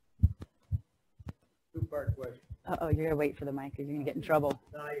there. Two-part question. Uh-oh, you're going to wait for the mic or you're going to get in trouble.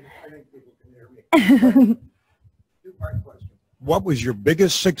 No, I think people can hear me. Two-part question. What was your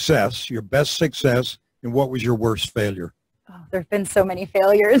biggest success, your best success, and what was your worst failure? Oh, there have been so many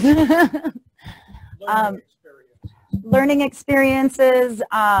failures. Learning experiences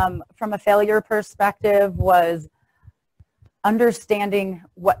from a failure perspective was understanding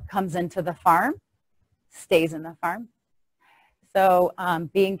what comes into the farm stays in the farm. So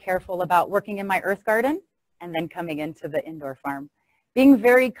being careful about working in my earth garden and then coming into the indoor farm. Being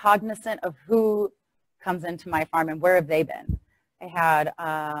very cognizant of who comes into my farm and where have they been. I had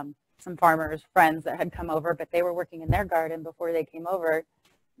some farmers, friends that had come over, but they were working in their garden before they came over,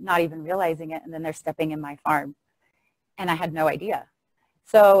 not even realizing it, and then they're stepping in my farm. And I had no idea.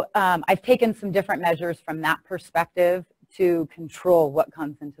 So I've taken some different measures from that perspective to control what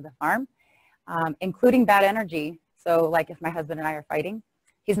comes into the farm, including bad energy. So like if my husband and I are fighting,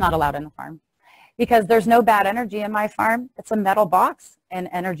 he's not allowed in the farm. Because there's no bad energy in my farm. It's a metal box and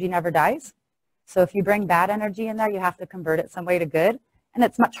energy never dies. So if you bring bad energy in there, you have to convert it some way to good. And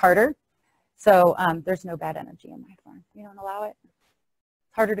it's much harder. So there's no bad energy in my farm. We don't allow it. It's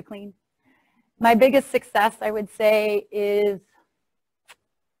harder to clean. My biggest success, I would say, is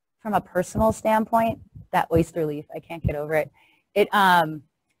from a personal standpoint, that oyster leaf. I can't get over it. I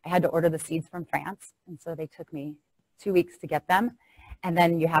had to order the seeds from France, and so they took me 2 weeks to get them. And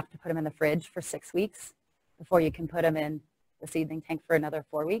then you have to put them in the fridge for 6 weeks before you can put them in the seedling tank for another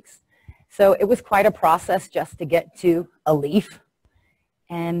 4 weeks. So it was quite a process just to get to a leaf.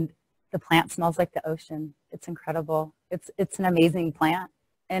 And the plant smells like the ocean. It's incredible. It's an amazing plant.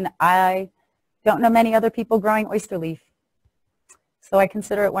 And I don't know many other people growing oyster leaf. So I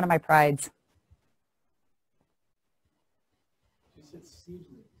consider it one of my prides.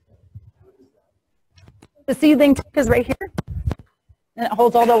 The seedling tank is right here. And it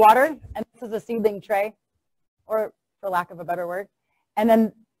holds all the water. And this is a seedling tray, or for lack of a better word. And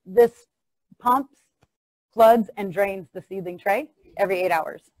then this pumps, floods, and drains the seedling tray every 8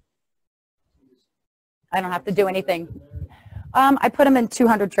 hours. I don't have to do anything. I put them in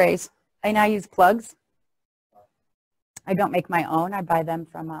 200 trays. I now use plugs. I don't make my own. I buy them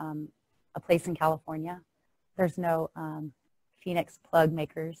from a place in California. There's no Phoenix plug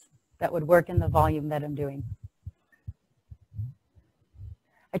makers that would work in the volume that I'm doing.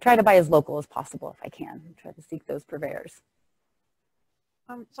 I try to buy as local as possible if I can. I try to seek those purveyors.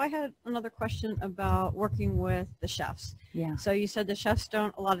 So I had another question about working with the chefs. Yeah. So you said the chefs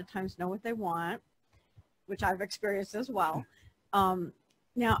don't a lot of times know what they want, which I've experienced as well.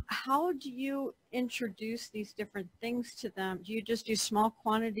 Now, how do you introduce these different things to them? Do you just do small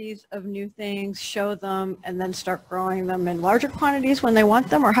quantities of new things, show them, and then start growing them in larger quantities when they want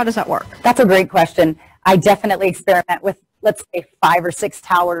them, or how does that work? That's a great question. I definitely experiment with, let's say, 5 or 6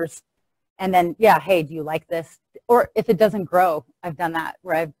 towers, and then, yeah, hey, do you like this? Or if it doesn't grow, I've done that,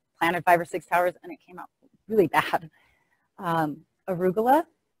 where I've planted 5 or 6 towers, and it came out really bad. Arugula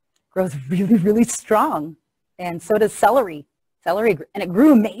grows really, really strong, and so does celery. Celery, and it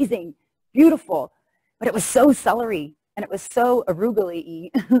grew amazing, beautiful, but it was so celery, and it was so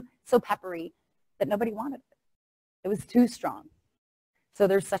arugula-y, so peppery, that nobody wanted it. It was too strong. So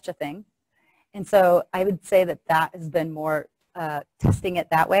there's such a thing. And so I would say that that has been more testing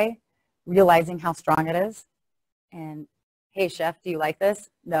it that way, realizing how strong it is, and, hey, chef, do you like this?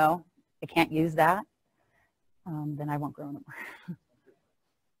 No, I can't use that. Then I won't grow no more.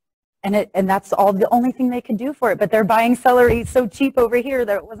 And that's all the only thing they could do for it. But they're buying celery so cheap over here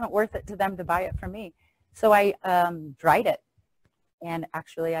that it wasn't worth it to them to buy it from me. So I dried it. And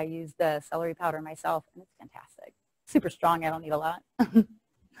actually, I used the celery powder myself, and it's fantastic. Super strong. I don't need a lot. You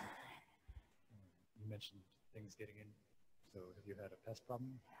mentioned things getting in. So have you had a pest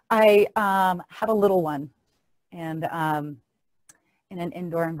problem? I had a little one. And in an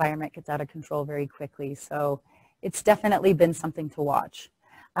indoor environment, it gets out of control very quickly. So it's definitely been something to watch.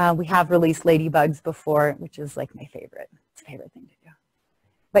 We have released ladybugs before, which is like my favorite. It's a favorite thing to do.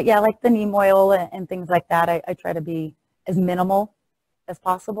 But yeah, like the neem oil and things like that, I try to be as minimal as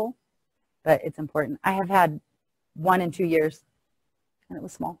possible, but it's important. I have had 1 in 2 years, and it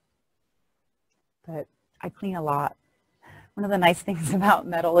was small, but I clean a lot. One of the nice things about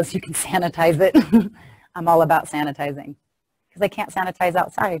metal is you can sanitize it. I'm all about sanitizing because I can't sanitize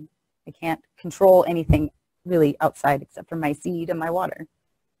outside. I can't control anything really outside except for my seed and my water.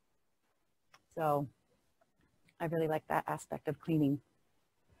 So I really like that aspect of cleaning.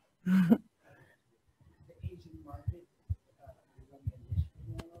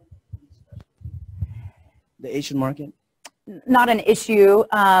 the Asian market? Not an issue.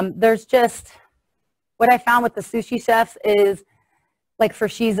 There's just, what I found with the sushi chefs is, like for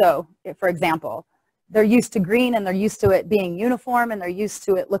shiso, for example, they're used to green and they're used to it being uniform and they're used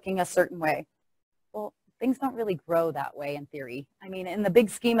to it looking a certain way. Well, things don't really grow that way in theory. I mean, in the big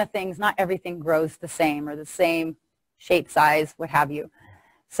scheme of things, not everything grows the same or the same shape, size, what have you.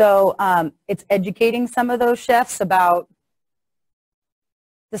 So it's educating some of those chefs about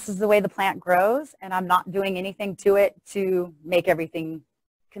this is the way the plant grows and I'm not doing anything to it to make everything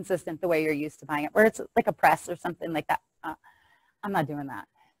consistent the way you're used to buying it, where it's like a press or something like that. I'm not doing that.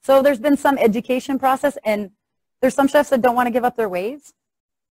 So there's been some education process, and there's some chefs that don't want to give up their ways.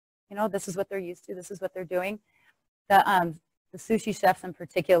 You know, this is what they're used to. This is what they're doing. The sushi chefs in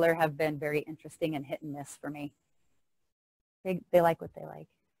particular have been very interesting and hit and miss for me. They like what they like.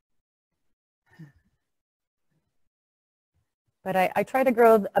 But I try to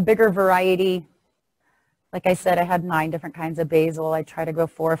grow a bigger variety. Like I said, I had 9 different kinds of basil. I try to grow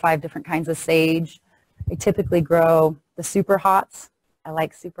 4 or 5 different kinds of sage. I typically grow the super hots. I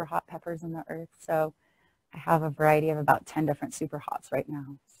like super hot peppers in the earth, so I have a variety of about 10 different super hots right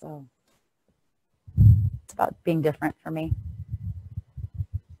now. So it's about being different for me.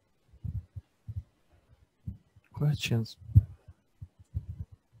 Questions?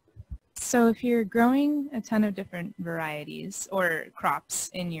 So if you're growing a ton of different varieties or crops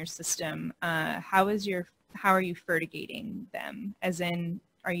in your system, how are you fertigating them? As in,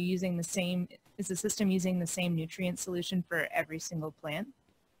 are you using the same, is the system using the same nutrient solution for every single plant?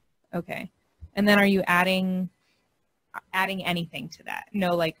 Okay. And then are you adding anything to that?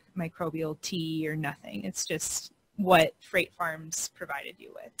 No, like microbial tea or nothing. It's just what freight farms provided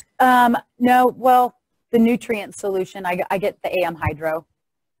you with. No, well, the nutrient solution, I get the AM Hydro,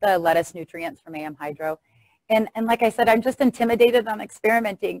 the lettuce nutrients from AM Hydro. And like I said, I'm just intimidated on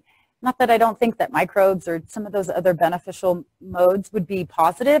experimenting. Not that I don't think that microbes or some of those other beneficial modes would be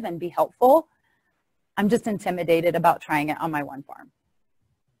positive and be helpful. I'm just intimidated about trying it on my one farm.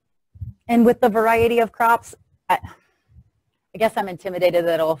 And with the variety of crops, I guess I'm intimidated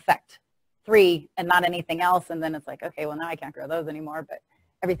that it'll affect 3 and not anything else. And then it's like, okay, well, now I can't grow those anymore, but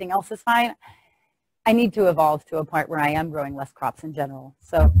everything else is fine. I need to evolve to a point where I am growing less crops in general.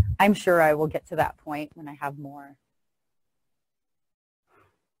 So I'm sure I will get to that point when I have more.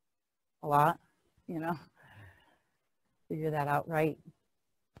 A lot, you know, figure that out right.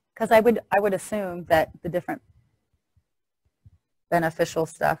 Because I would assume that the different beneficial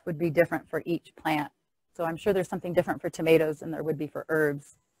stuff would be different for each plant. So I'm sure there's something different for tomatoes than there would be for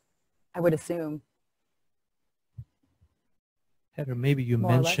herbs. I would assume. Heather, maybe you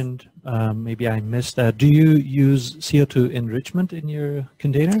mentioned, maybe I missed that. Do you use CO2 enrichment in your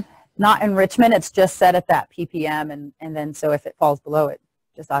container? Not enrichment, it's just set at that ppm, and then so if it falls below it,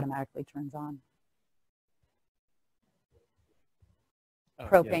 just automatically turns on.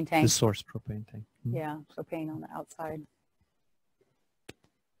 Propane tank. The source propane tank. Mm-hmm. Yeah, propane on the outside.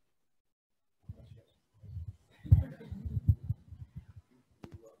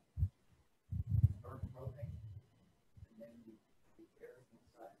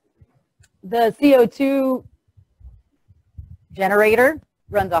 The CO2 generator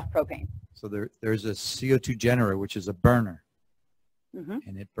runs off propane. So there's a CO2 generator, which is a burner,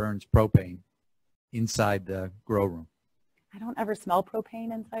 and it burns propane inside the grow room. I don't ever smell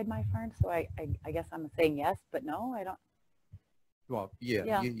propane inside my farm, so I guess I'm saying yes, but no, I don't. Well,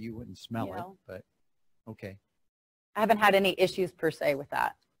 yeah. You wouldn't smell it, but okay. I haven't had any issues per se with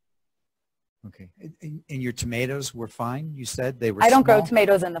that. Okay. And your tomatoes were fine, you said? They were I don't small? grow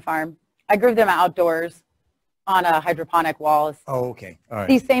tomatoes in the farm. I grew them outdoors on a hydroponic walls. Oh, okay. All right.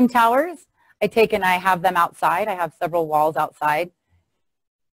 These same towers, I take and I have them outside. I have several walls outside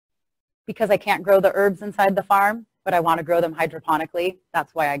because I can't grow the herbs inside the farm, but I want to grow them hydroponically.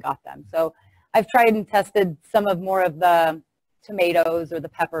 That's why I got them. So I've tried and tested some of more of the tomatoes or the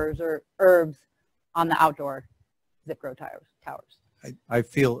peppers or herbs on the outdoor zip grow towers. I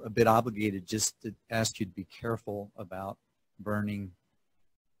feel a bit obligated just to ask you to be careful about burning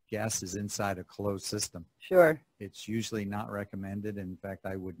gases inside a closed system. Sure. It's usually not recommended. In fact,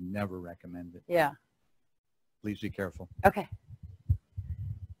 I would never recommend it. Yeah. Please be careful. Okay.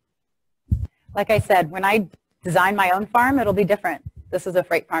 Like I said, when I design my own farm, it'll be different. This is a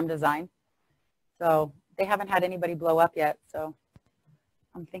freight farm design. So they haven't had anybody blow up yet, so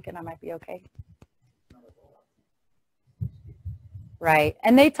I'm thinking I might be okay. Right.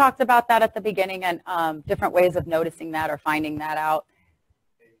 And they talked about that at the beginning and different ways of noticing that or finding that out.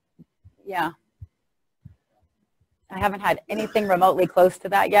 Yeah. I haven't had anything remotely close to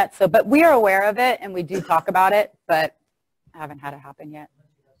that yet. So, but we are aware of it and we do talk about it, but I haven't had it happen yet.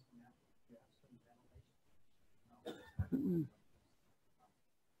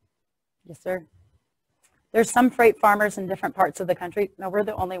 Yes, sir. There's some freight farmers in different parts of the country. No, we're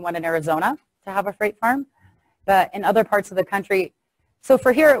the only one in Arizona to have a freight farm, but in other parts of the country. So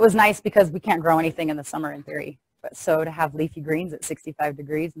for here, it was nice because we can't grow anything in the summer in theory. But so to have leafy greens at 65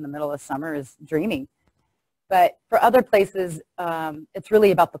 degrees in the middle of summer is dreamy. But for other places, it's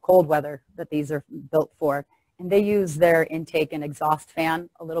really about the cold weather that these are built for. And they use their intake and exhaust fan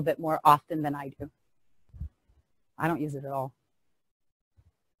a little bit more often than I do. I don't use it at all.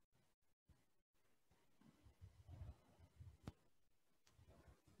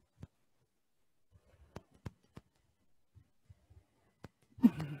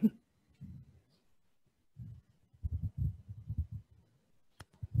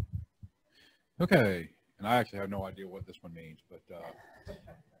 Okay, and I actually have no idea what this one means,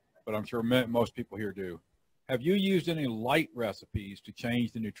 but I'm sure most people here do. Have you used any light recipes to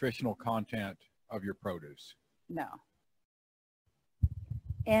change the nutritional content of your produce? No.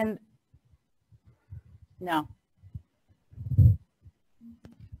 And no.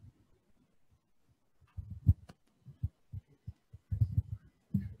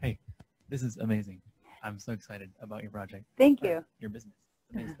 Hey, this is amazing. I'm so excited about your project. Thank you. Your business.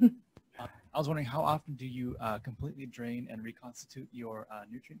 Amazing. I was wondering, how often do you completely drain and reconstitute your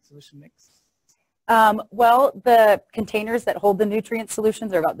nutrient solution mix? Well, the containers that hold the nutrient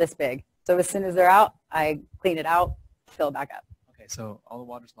solutions are about this big. So as soon as they're out, I clean it out, fill it back up. Okay, so all the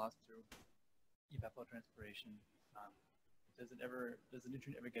water's lost through evapotranspiration. Does the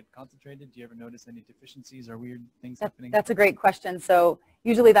nutrient ever get concentrated? Do you ever notice any deficiencies or weird things happening? That's a great question. So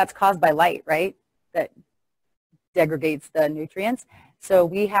usually that's caused by light, right? That degrades the nutrients. So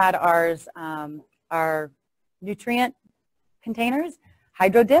we had ours, our nutrient containers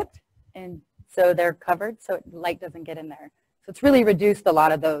hydro dipped, and so they're covered so light doesn't get in there. So it's really reduced a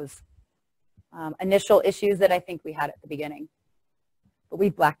lot of those initial issues that I think we had at the beginning. But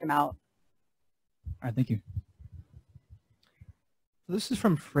we've blacked them out. All right, thank you. This is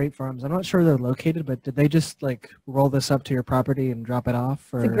from freight farms. I'm not sure they're located, but did they just like roll this up to your property and drop it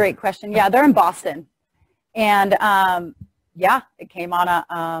off? Or? It's a great question. Yeah, they're in Boston. And yeah, it came on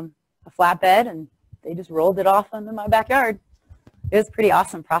a flatbed and they just rolled it off into my backyard. It was a pretty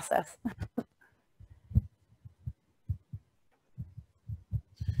awesome process.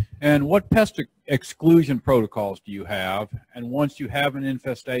 And what pest exclusion protocols do you have? And once you have an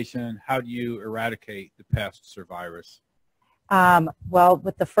infestation, how do you eradicate the pests or virus? Well,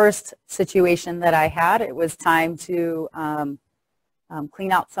 with the first situation that I had, it was time to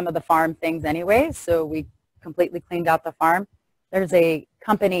clean out some of the farm things anyway. So we completely cleaned out the farm. There's a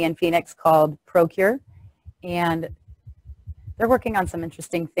company in Phoenix called Procure, and they're working on some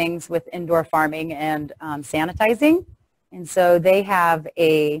interesting things with indoor farming and sanitizing. And so they have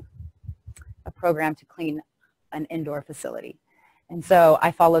a program to clean an indoor facility. And so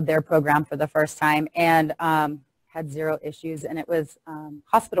I followed their program for the first time and had zero issues, and it was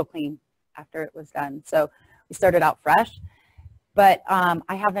hospital clean after it was done. So we started out fresh, but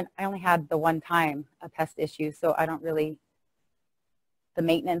I only had the one time a pest issue, so I don't really, the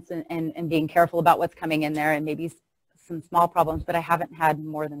maintenance and being careful about what's coming in there and maybe some small problems, but I haven't had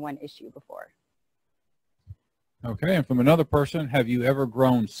more than one issue before. Okay, and from another person, have you ever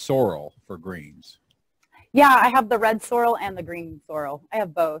grown sorrel for greens? Yeah, I have the red sorrel and the green sorrel. I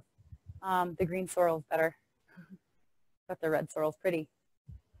have both. The green sorrel's better, but the red sorrel's pretty.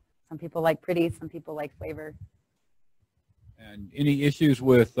 Some people like pretty, some people like flavor. And any issues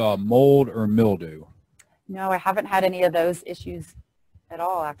with mold or mildew? No, I haven't had any of those issues at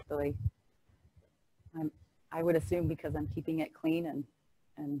all, actually. I would assume because I'm keeping it clean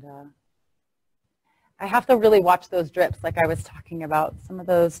and I have to really watch those drips like I was talking about. Some of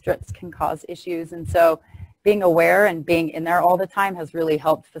those drips can cause issues, and so being aware and being in there all the time has really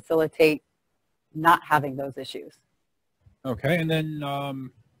helped facilitate not having those issues. Okay, and then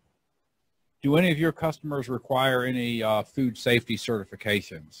do any of your customers require any food safety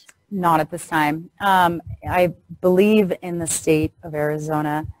certifications? Not at this time. I believe in the state of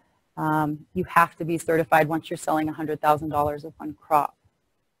Arizona, you have to be certified once you're selling $100,000 of one crop.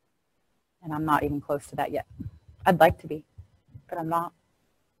 And I'm not even close to that yet. I'd like to be, but I'm not.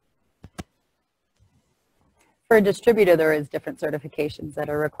 For a distributor, there is different certifications that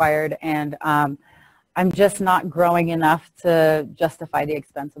are required, and I'm just not growing enough to justify the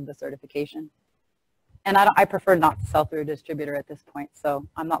expense of the certification. And I prefer not to sell through a distributor at this point, so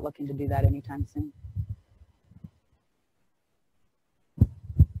I'm not looking to do that anytime soon.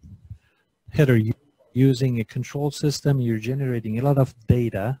 Heather, you're using a control system, you're generating a lot of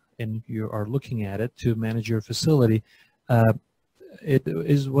data, and you are looking at it to manage your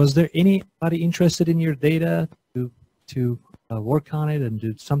Was there anybody interested in your data to to work on it and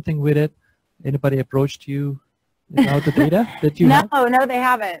do something with it? Anybody approached you about the data that you have? No, they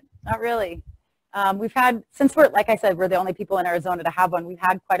haven't. Not really. We've had, since we're, like I said, we're the only people in Arizona to have one, we've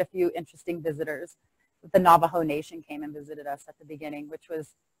had quite a few interesting visitors. The Navajo Nation came and visited us at the beginning, which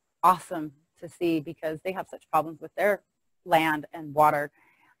was awesome to see because they have such problems with their land and water.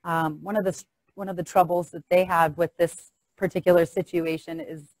 One of the troubles that they have with this particular situation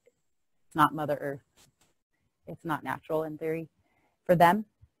is it's not Mother Earth. It's not natural in theory for them.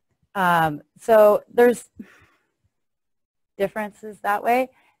 So there's differences that way,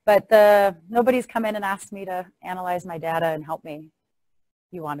 but nobody's come in and asked me to analyze my data and help me.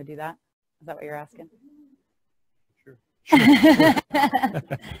 You want to do that? Is that what you're asking? Sure.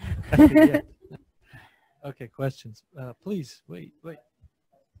 Yeah. Okay, questions. Please, wait.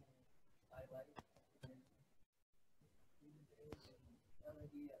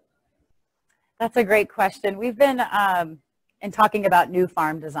 That's a great question. We've been in talking about new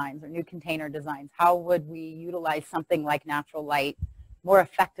farm designs or new container designs. How would we utilize something like natural light more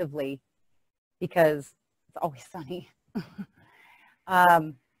effectively because it's always sunny?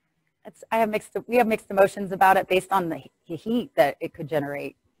 We have mixed emotions about it based on the heat that it could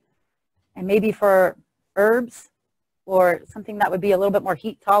generate. And maybe for herbs or something that would be a little bit more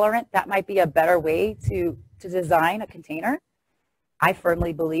heat tolerant, that might be a better way to design a container. I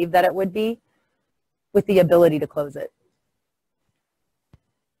firmly believe that it would be, with the ability to close it.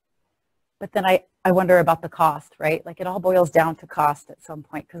 But then I wonder about the cost, right? Like it all boils down to cost at some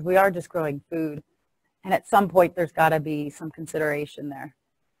point because we are just growing food. And at some point there's got to be some consideration there.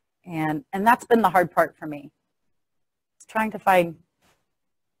 And that's been the hard part for me. It's trying to find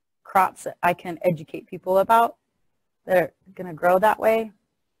crops that I can educate people about that are going to grow that way.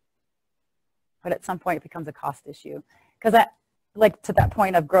 But at some point it becomes a cost issue. Because like to that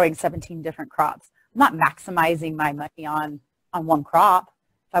point of growing 17 different crops, I'm not maximizing my money on one crop.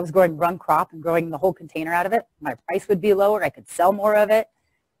 If I was growing one crop and growing the whole container out of it, my price would be lower. I could sell more of it.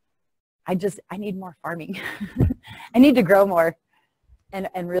 I need more farming. I need to grow more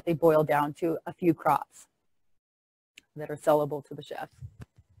and really boil down to a few crops that are sellable to the chefs.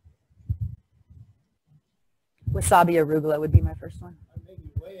 Wasabi arugula would be my first one. I may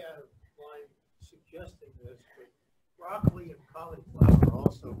be way out of line suggesting this, but broccoli and cauliflower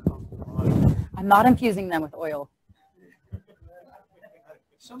also come to mind. I'm not infusing them with oil.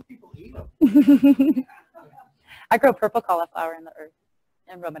 Some people eat them. I grow purple cauliflower in the earth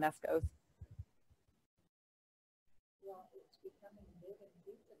and Romanescos.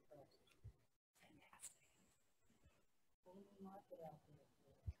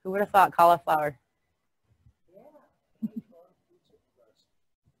 Who would have thought cauliflower?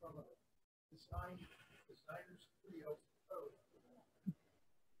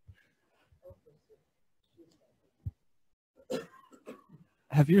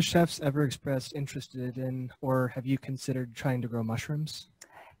 Have your chefs ever expressed interest in, or have you considered trying to grow mushrooms?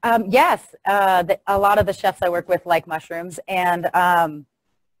 Yes, a lot of the chefs I work with like mushrooms, and I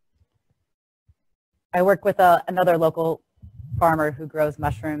work with another local farmer who grows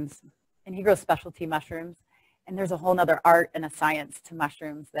mushrooms, and he grows specialty mushrooms, and there's a whole other art and a science to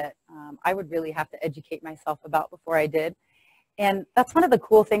mushrooms that I would really have to educate myself about before I did. And that's one of the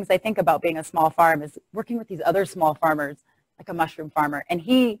cool things I think about being a small farm is working with these other small farmers, like a mushroom farmer, and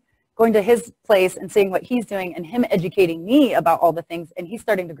he going to his place and seeing what he's doing and him educating me about all the things, and he's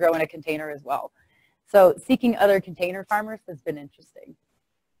starting to grow in a container as well. So seeking other container farmers has been interesting.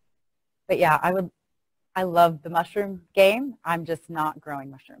 But yeah, I love the mushroom game. I'm just not growing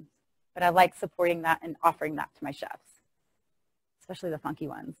mushrooms. But I like supporting that and offering that to my chefs, especially the funky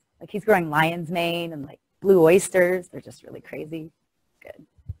ones. Like he's growing lion's mane and like blue oysters. They're just really crazy. Good.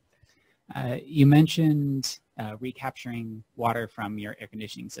 You mentioned recapturing water from your air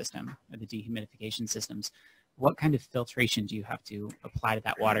conditioning system or the dehumidification systems. What kind of filtration do you have to apply to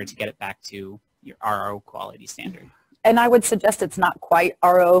that water to get it back to your RO quality standard? And I would suggest it's not quite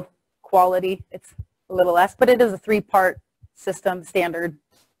RO quality. It's a little less, but it is a 3-part system, standard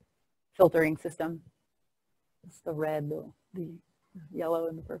filtering system. It's the red, the yellow,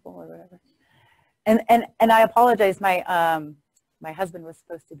 and the purple, or whatever. And I apologize. My husband was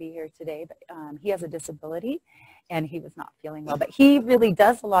supposed to be here today, but he has a disability, and he was not feeling well. But he really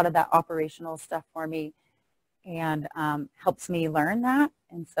does a lot of that operational stuff for me and helps me learn that.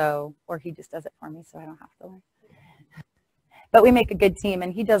 And so, or he just does it for me so I don't have to learn. But we make a good team,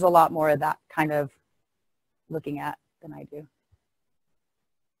 and he does a lot more of that kind of looking at than I do.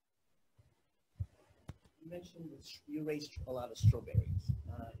 You mentioned you raise a lot of strawberries.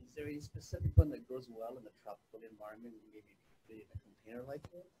 Is there a specific one that grows well in the tropical environment, maybe in a container like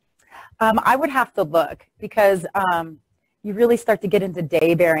this? I would have to look because you really start to get into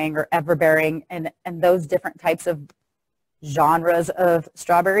day bearing or ever bearing and those different types of genres of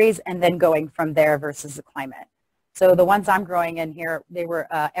strawberries, and then going from there versus the climate. So the ones I'm growing in here, they were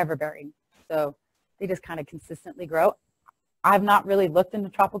ever bearing. So they just kind of consistently grow. I've not really looked in a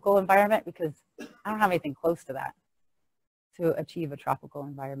tropical environment because I don't have anything close to that to achieve a tropical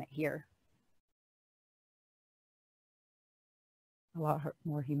environment here. A lot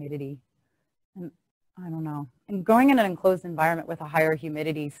more humidity. And I don't know. And growing in an enclosed environment with a higher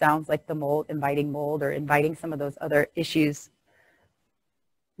humidity sounds like the mold, inviting mold or inviting some of those other issues.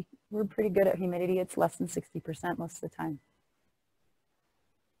 We're pretty good at humidity. It's less than 60% most of the time.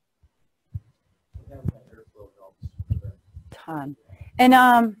 Ton. And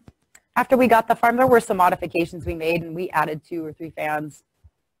after we got the farm, there were some modifications we made, and we added 2 or 3 fans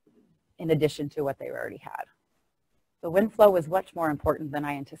in addition to what they already had. The wind flow was much more important than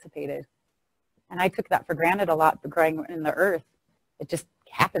I anticipated. And I took that for granted a lot, but growing in the earth, it just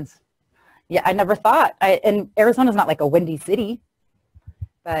happens. Yeah, I never thought. And Arizona's not like a windy city,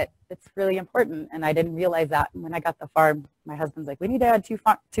 but it's really important. And I didn't realize that. And when I got the farm, my husband's like, we need to add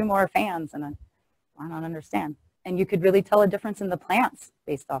 2 more fans. And I don't understand. And you could really tell a difference in the plants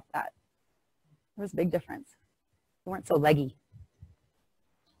based off that. There was a big difference. They weren't so leggy.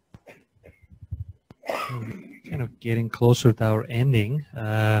 Kind of getting closer to our ending.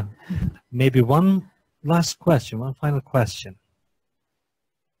 Maybe one last question, one final question.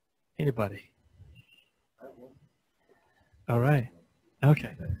 Anybody? All right.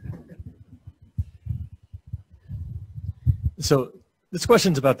 Okay. So this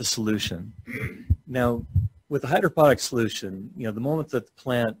question's about the solution. Now, with the hydroponic solution, you know, the moment that the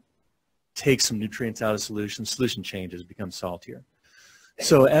plant takes some nutrients out of solution, solution changes, becomes saltier.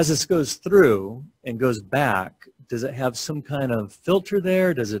 So as this goes through and goes back, does it have some kind of filter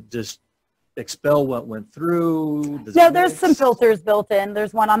there? Does it just expel what went through? No, there's some filters built in.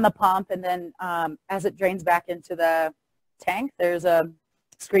 There's one on the pump, and then as it drains back into the tank, there's a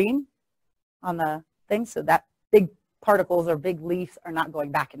screen on the thing so that big particles or big leaves are not going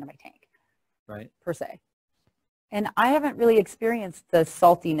back into my tank, right? Per se. And I haven't really experienced the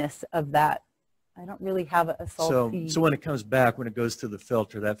saltiness of that. I don't really have a salty. So when it comes back, when it goes through the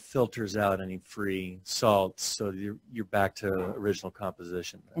filter, that filters out any free salts, so you're back to original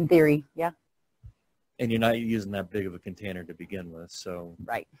composition. In theory, yeah. And you're not using that big of a container to begin with, so.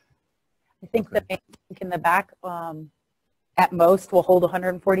 Right. I think the main tank in the back, at most, will hold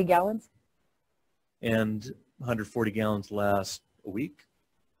 140 gallons. And 140 gallons last a week?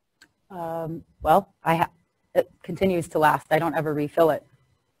 Well, it continues to last. I don't ever refill it.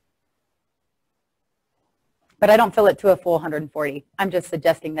 But I don't fill it to a full 140. I'm just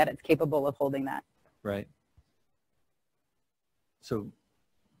suggesting that it's capable of holding that. Right. So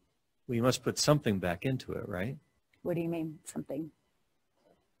we must put something back into it, right? What do you mean, something?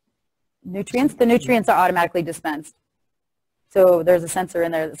 Nutrients? The nutrients are automatically dispensed. So there's a sensor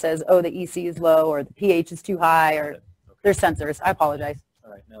in there that says, oh, the EC is low, or the pH is too high, or there's sensors. I apologize.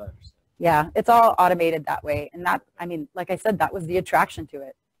 All right, now I understand. Yeah, it's all automated that way. And that, I mean, like I said, that was the attraction to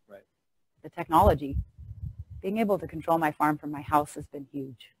it. Right. The technology. Being able to control my farm from my house has been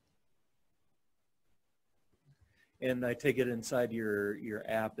huge. And I take it inside your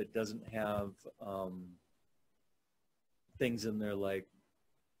app, it doesn't have things in there like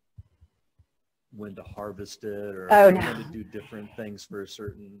when to harvest it or when to do different things for a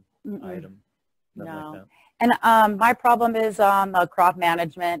certain item. Nothing like that. And my problem is the crop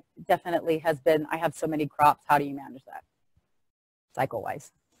management definitely has been, I have so many crops, how do you manage that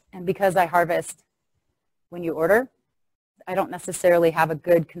cycle-wise? And because I harvest when you order, I don't necessarily have a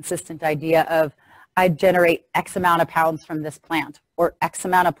good consistent idea of I generate X amount of pounds from this plant or X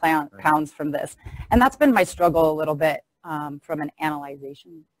amount of pounds from this. And that's been my struggle a little bit from an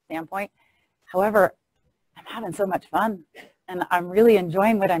analyzation standpoint. However, I'm having so much fun and I'm really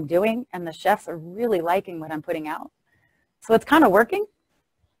enjoying what I'm doing and the chefs are really liking what I'm putting out. So it's kind of working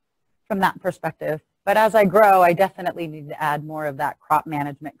from that perspective. But as I grow, I definitely need to add more of that crop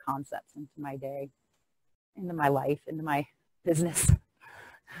management concepts into my day, into my life, into my business.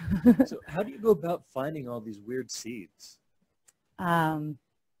 So how do you go about finding all these weird seeds? That's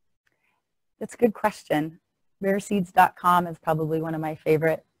a good question. Rareseeds.com is probably one of my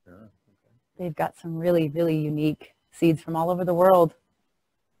favorite. Oh, okay. They've got some really, really unique seeds from all over the world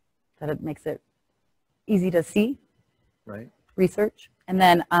that it makes it easy to see, right? Research. And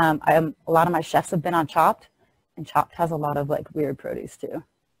then a lot of my chefs have been on Chopped, and Chopped has a lot of like weird produce too.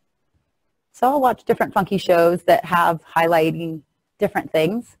 So I'll watch different funky shows that have highlighting different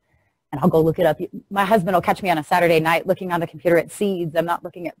things, and I'll go look it up. My husband will catch me on a Saturday night looking on the computer at seeds. I'm not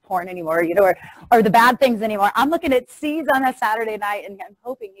looking at porn anymore, you know, or the bad things anymore. I'm looking at seeds on a Saturday night, and I'm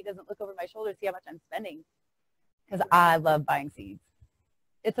hoping he doesn't look over my shoulder to see how much I'm spending, because I love buying seeds.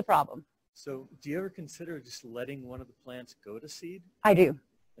 It's a problem. So do you ever consider just letting one of the plants go to seed? I do.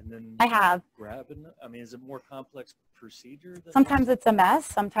 And then I have. grabbing it? I mean, is it a more complex procedure? Sometimes it's a mess.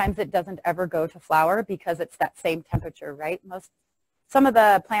 Sometimes it doesn't ever go to flower because it's that same temperature, right? Some of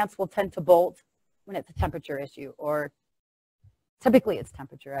the plants will tend to bolt when it's a temperature issue, or typically it's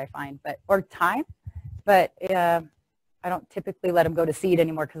temperature, I find, or time. But I don't typically let them go to seed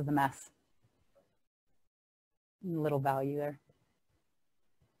anymore because of the mess. Little value there.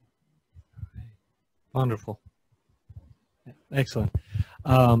 Wonderful. Excellent.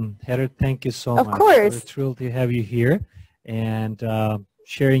 Heather, thank you so much. Of course. We're thrilled to have you here and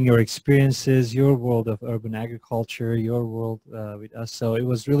sharing your experiences, your world of urban agriculture, your world with us. So it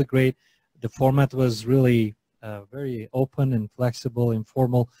was really great. The format was really very open and flexible,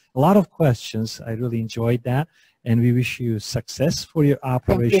 informal. A lot of questions. I really enjoyed that. And we wish you success for your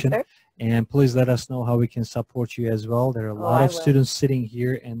operation. Thank you, sir. And please let us know how we can support you as well. There are a lot of students sitting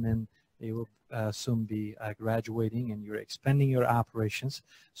here, and then they will soon be graduating, and you're expanding your operations.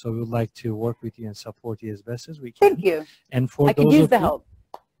 So we would like to work with you and support you as best as we can. Thank you. And for I those could use of the you, help.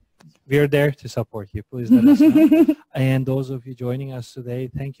 we're there to support you. Please let us know. And those of you joining us today,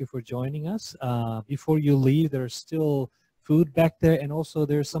 thank you for joining us. Before you leave, there's still food back there, and also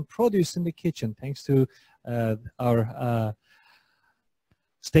there's some produce in the kitchen. Thanks to our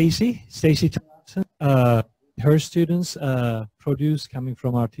Stacy Thompson. Her students produce coming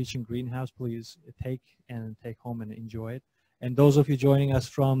from our teaching greenhouse. Please take home and enjoy it. And those of you joining us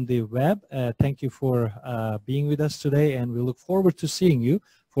from the web, thank you for being with us today, and we look forward to seeing you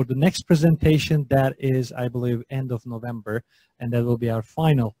for the next presentation. That is, I believe, end of November, and that will be our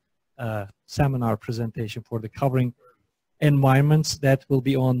final seminar presentation for the covering environments. That will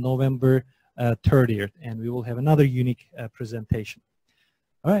be on November 30th, and we will have another unique presentation.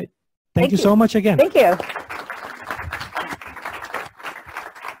 All right. Thank you so much again. Thank you.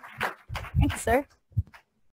 Thank you, sir.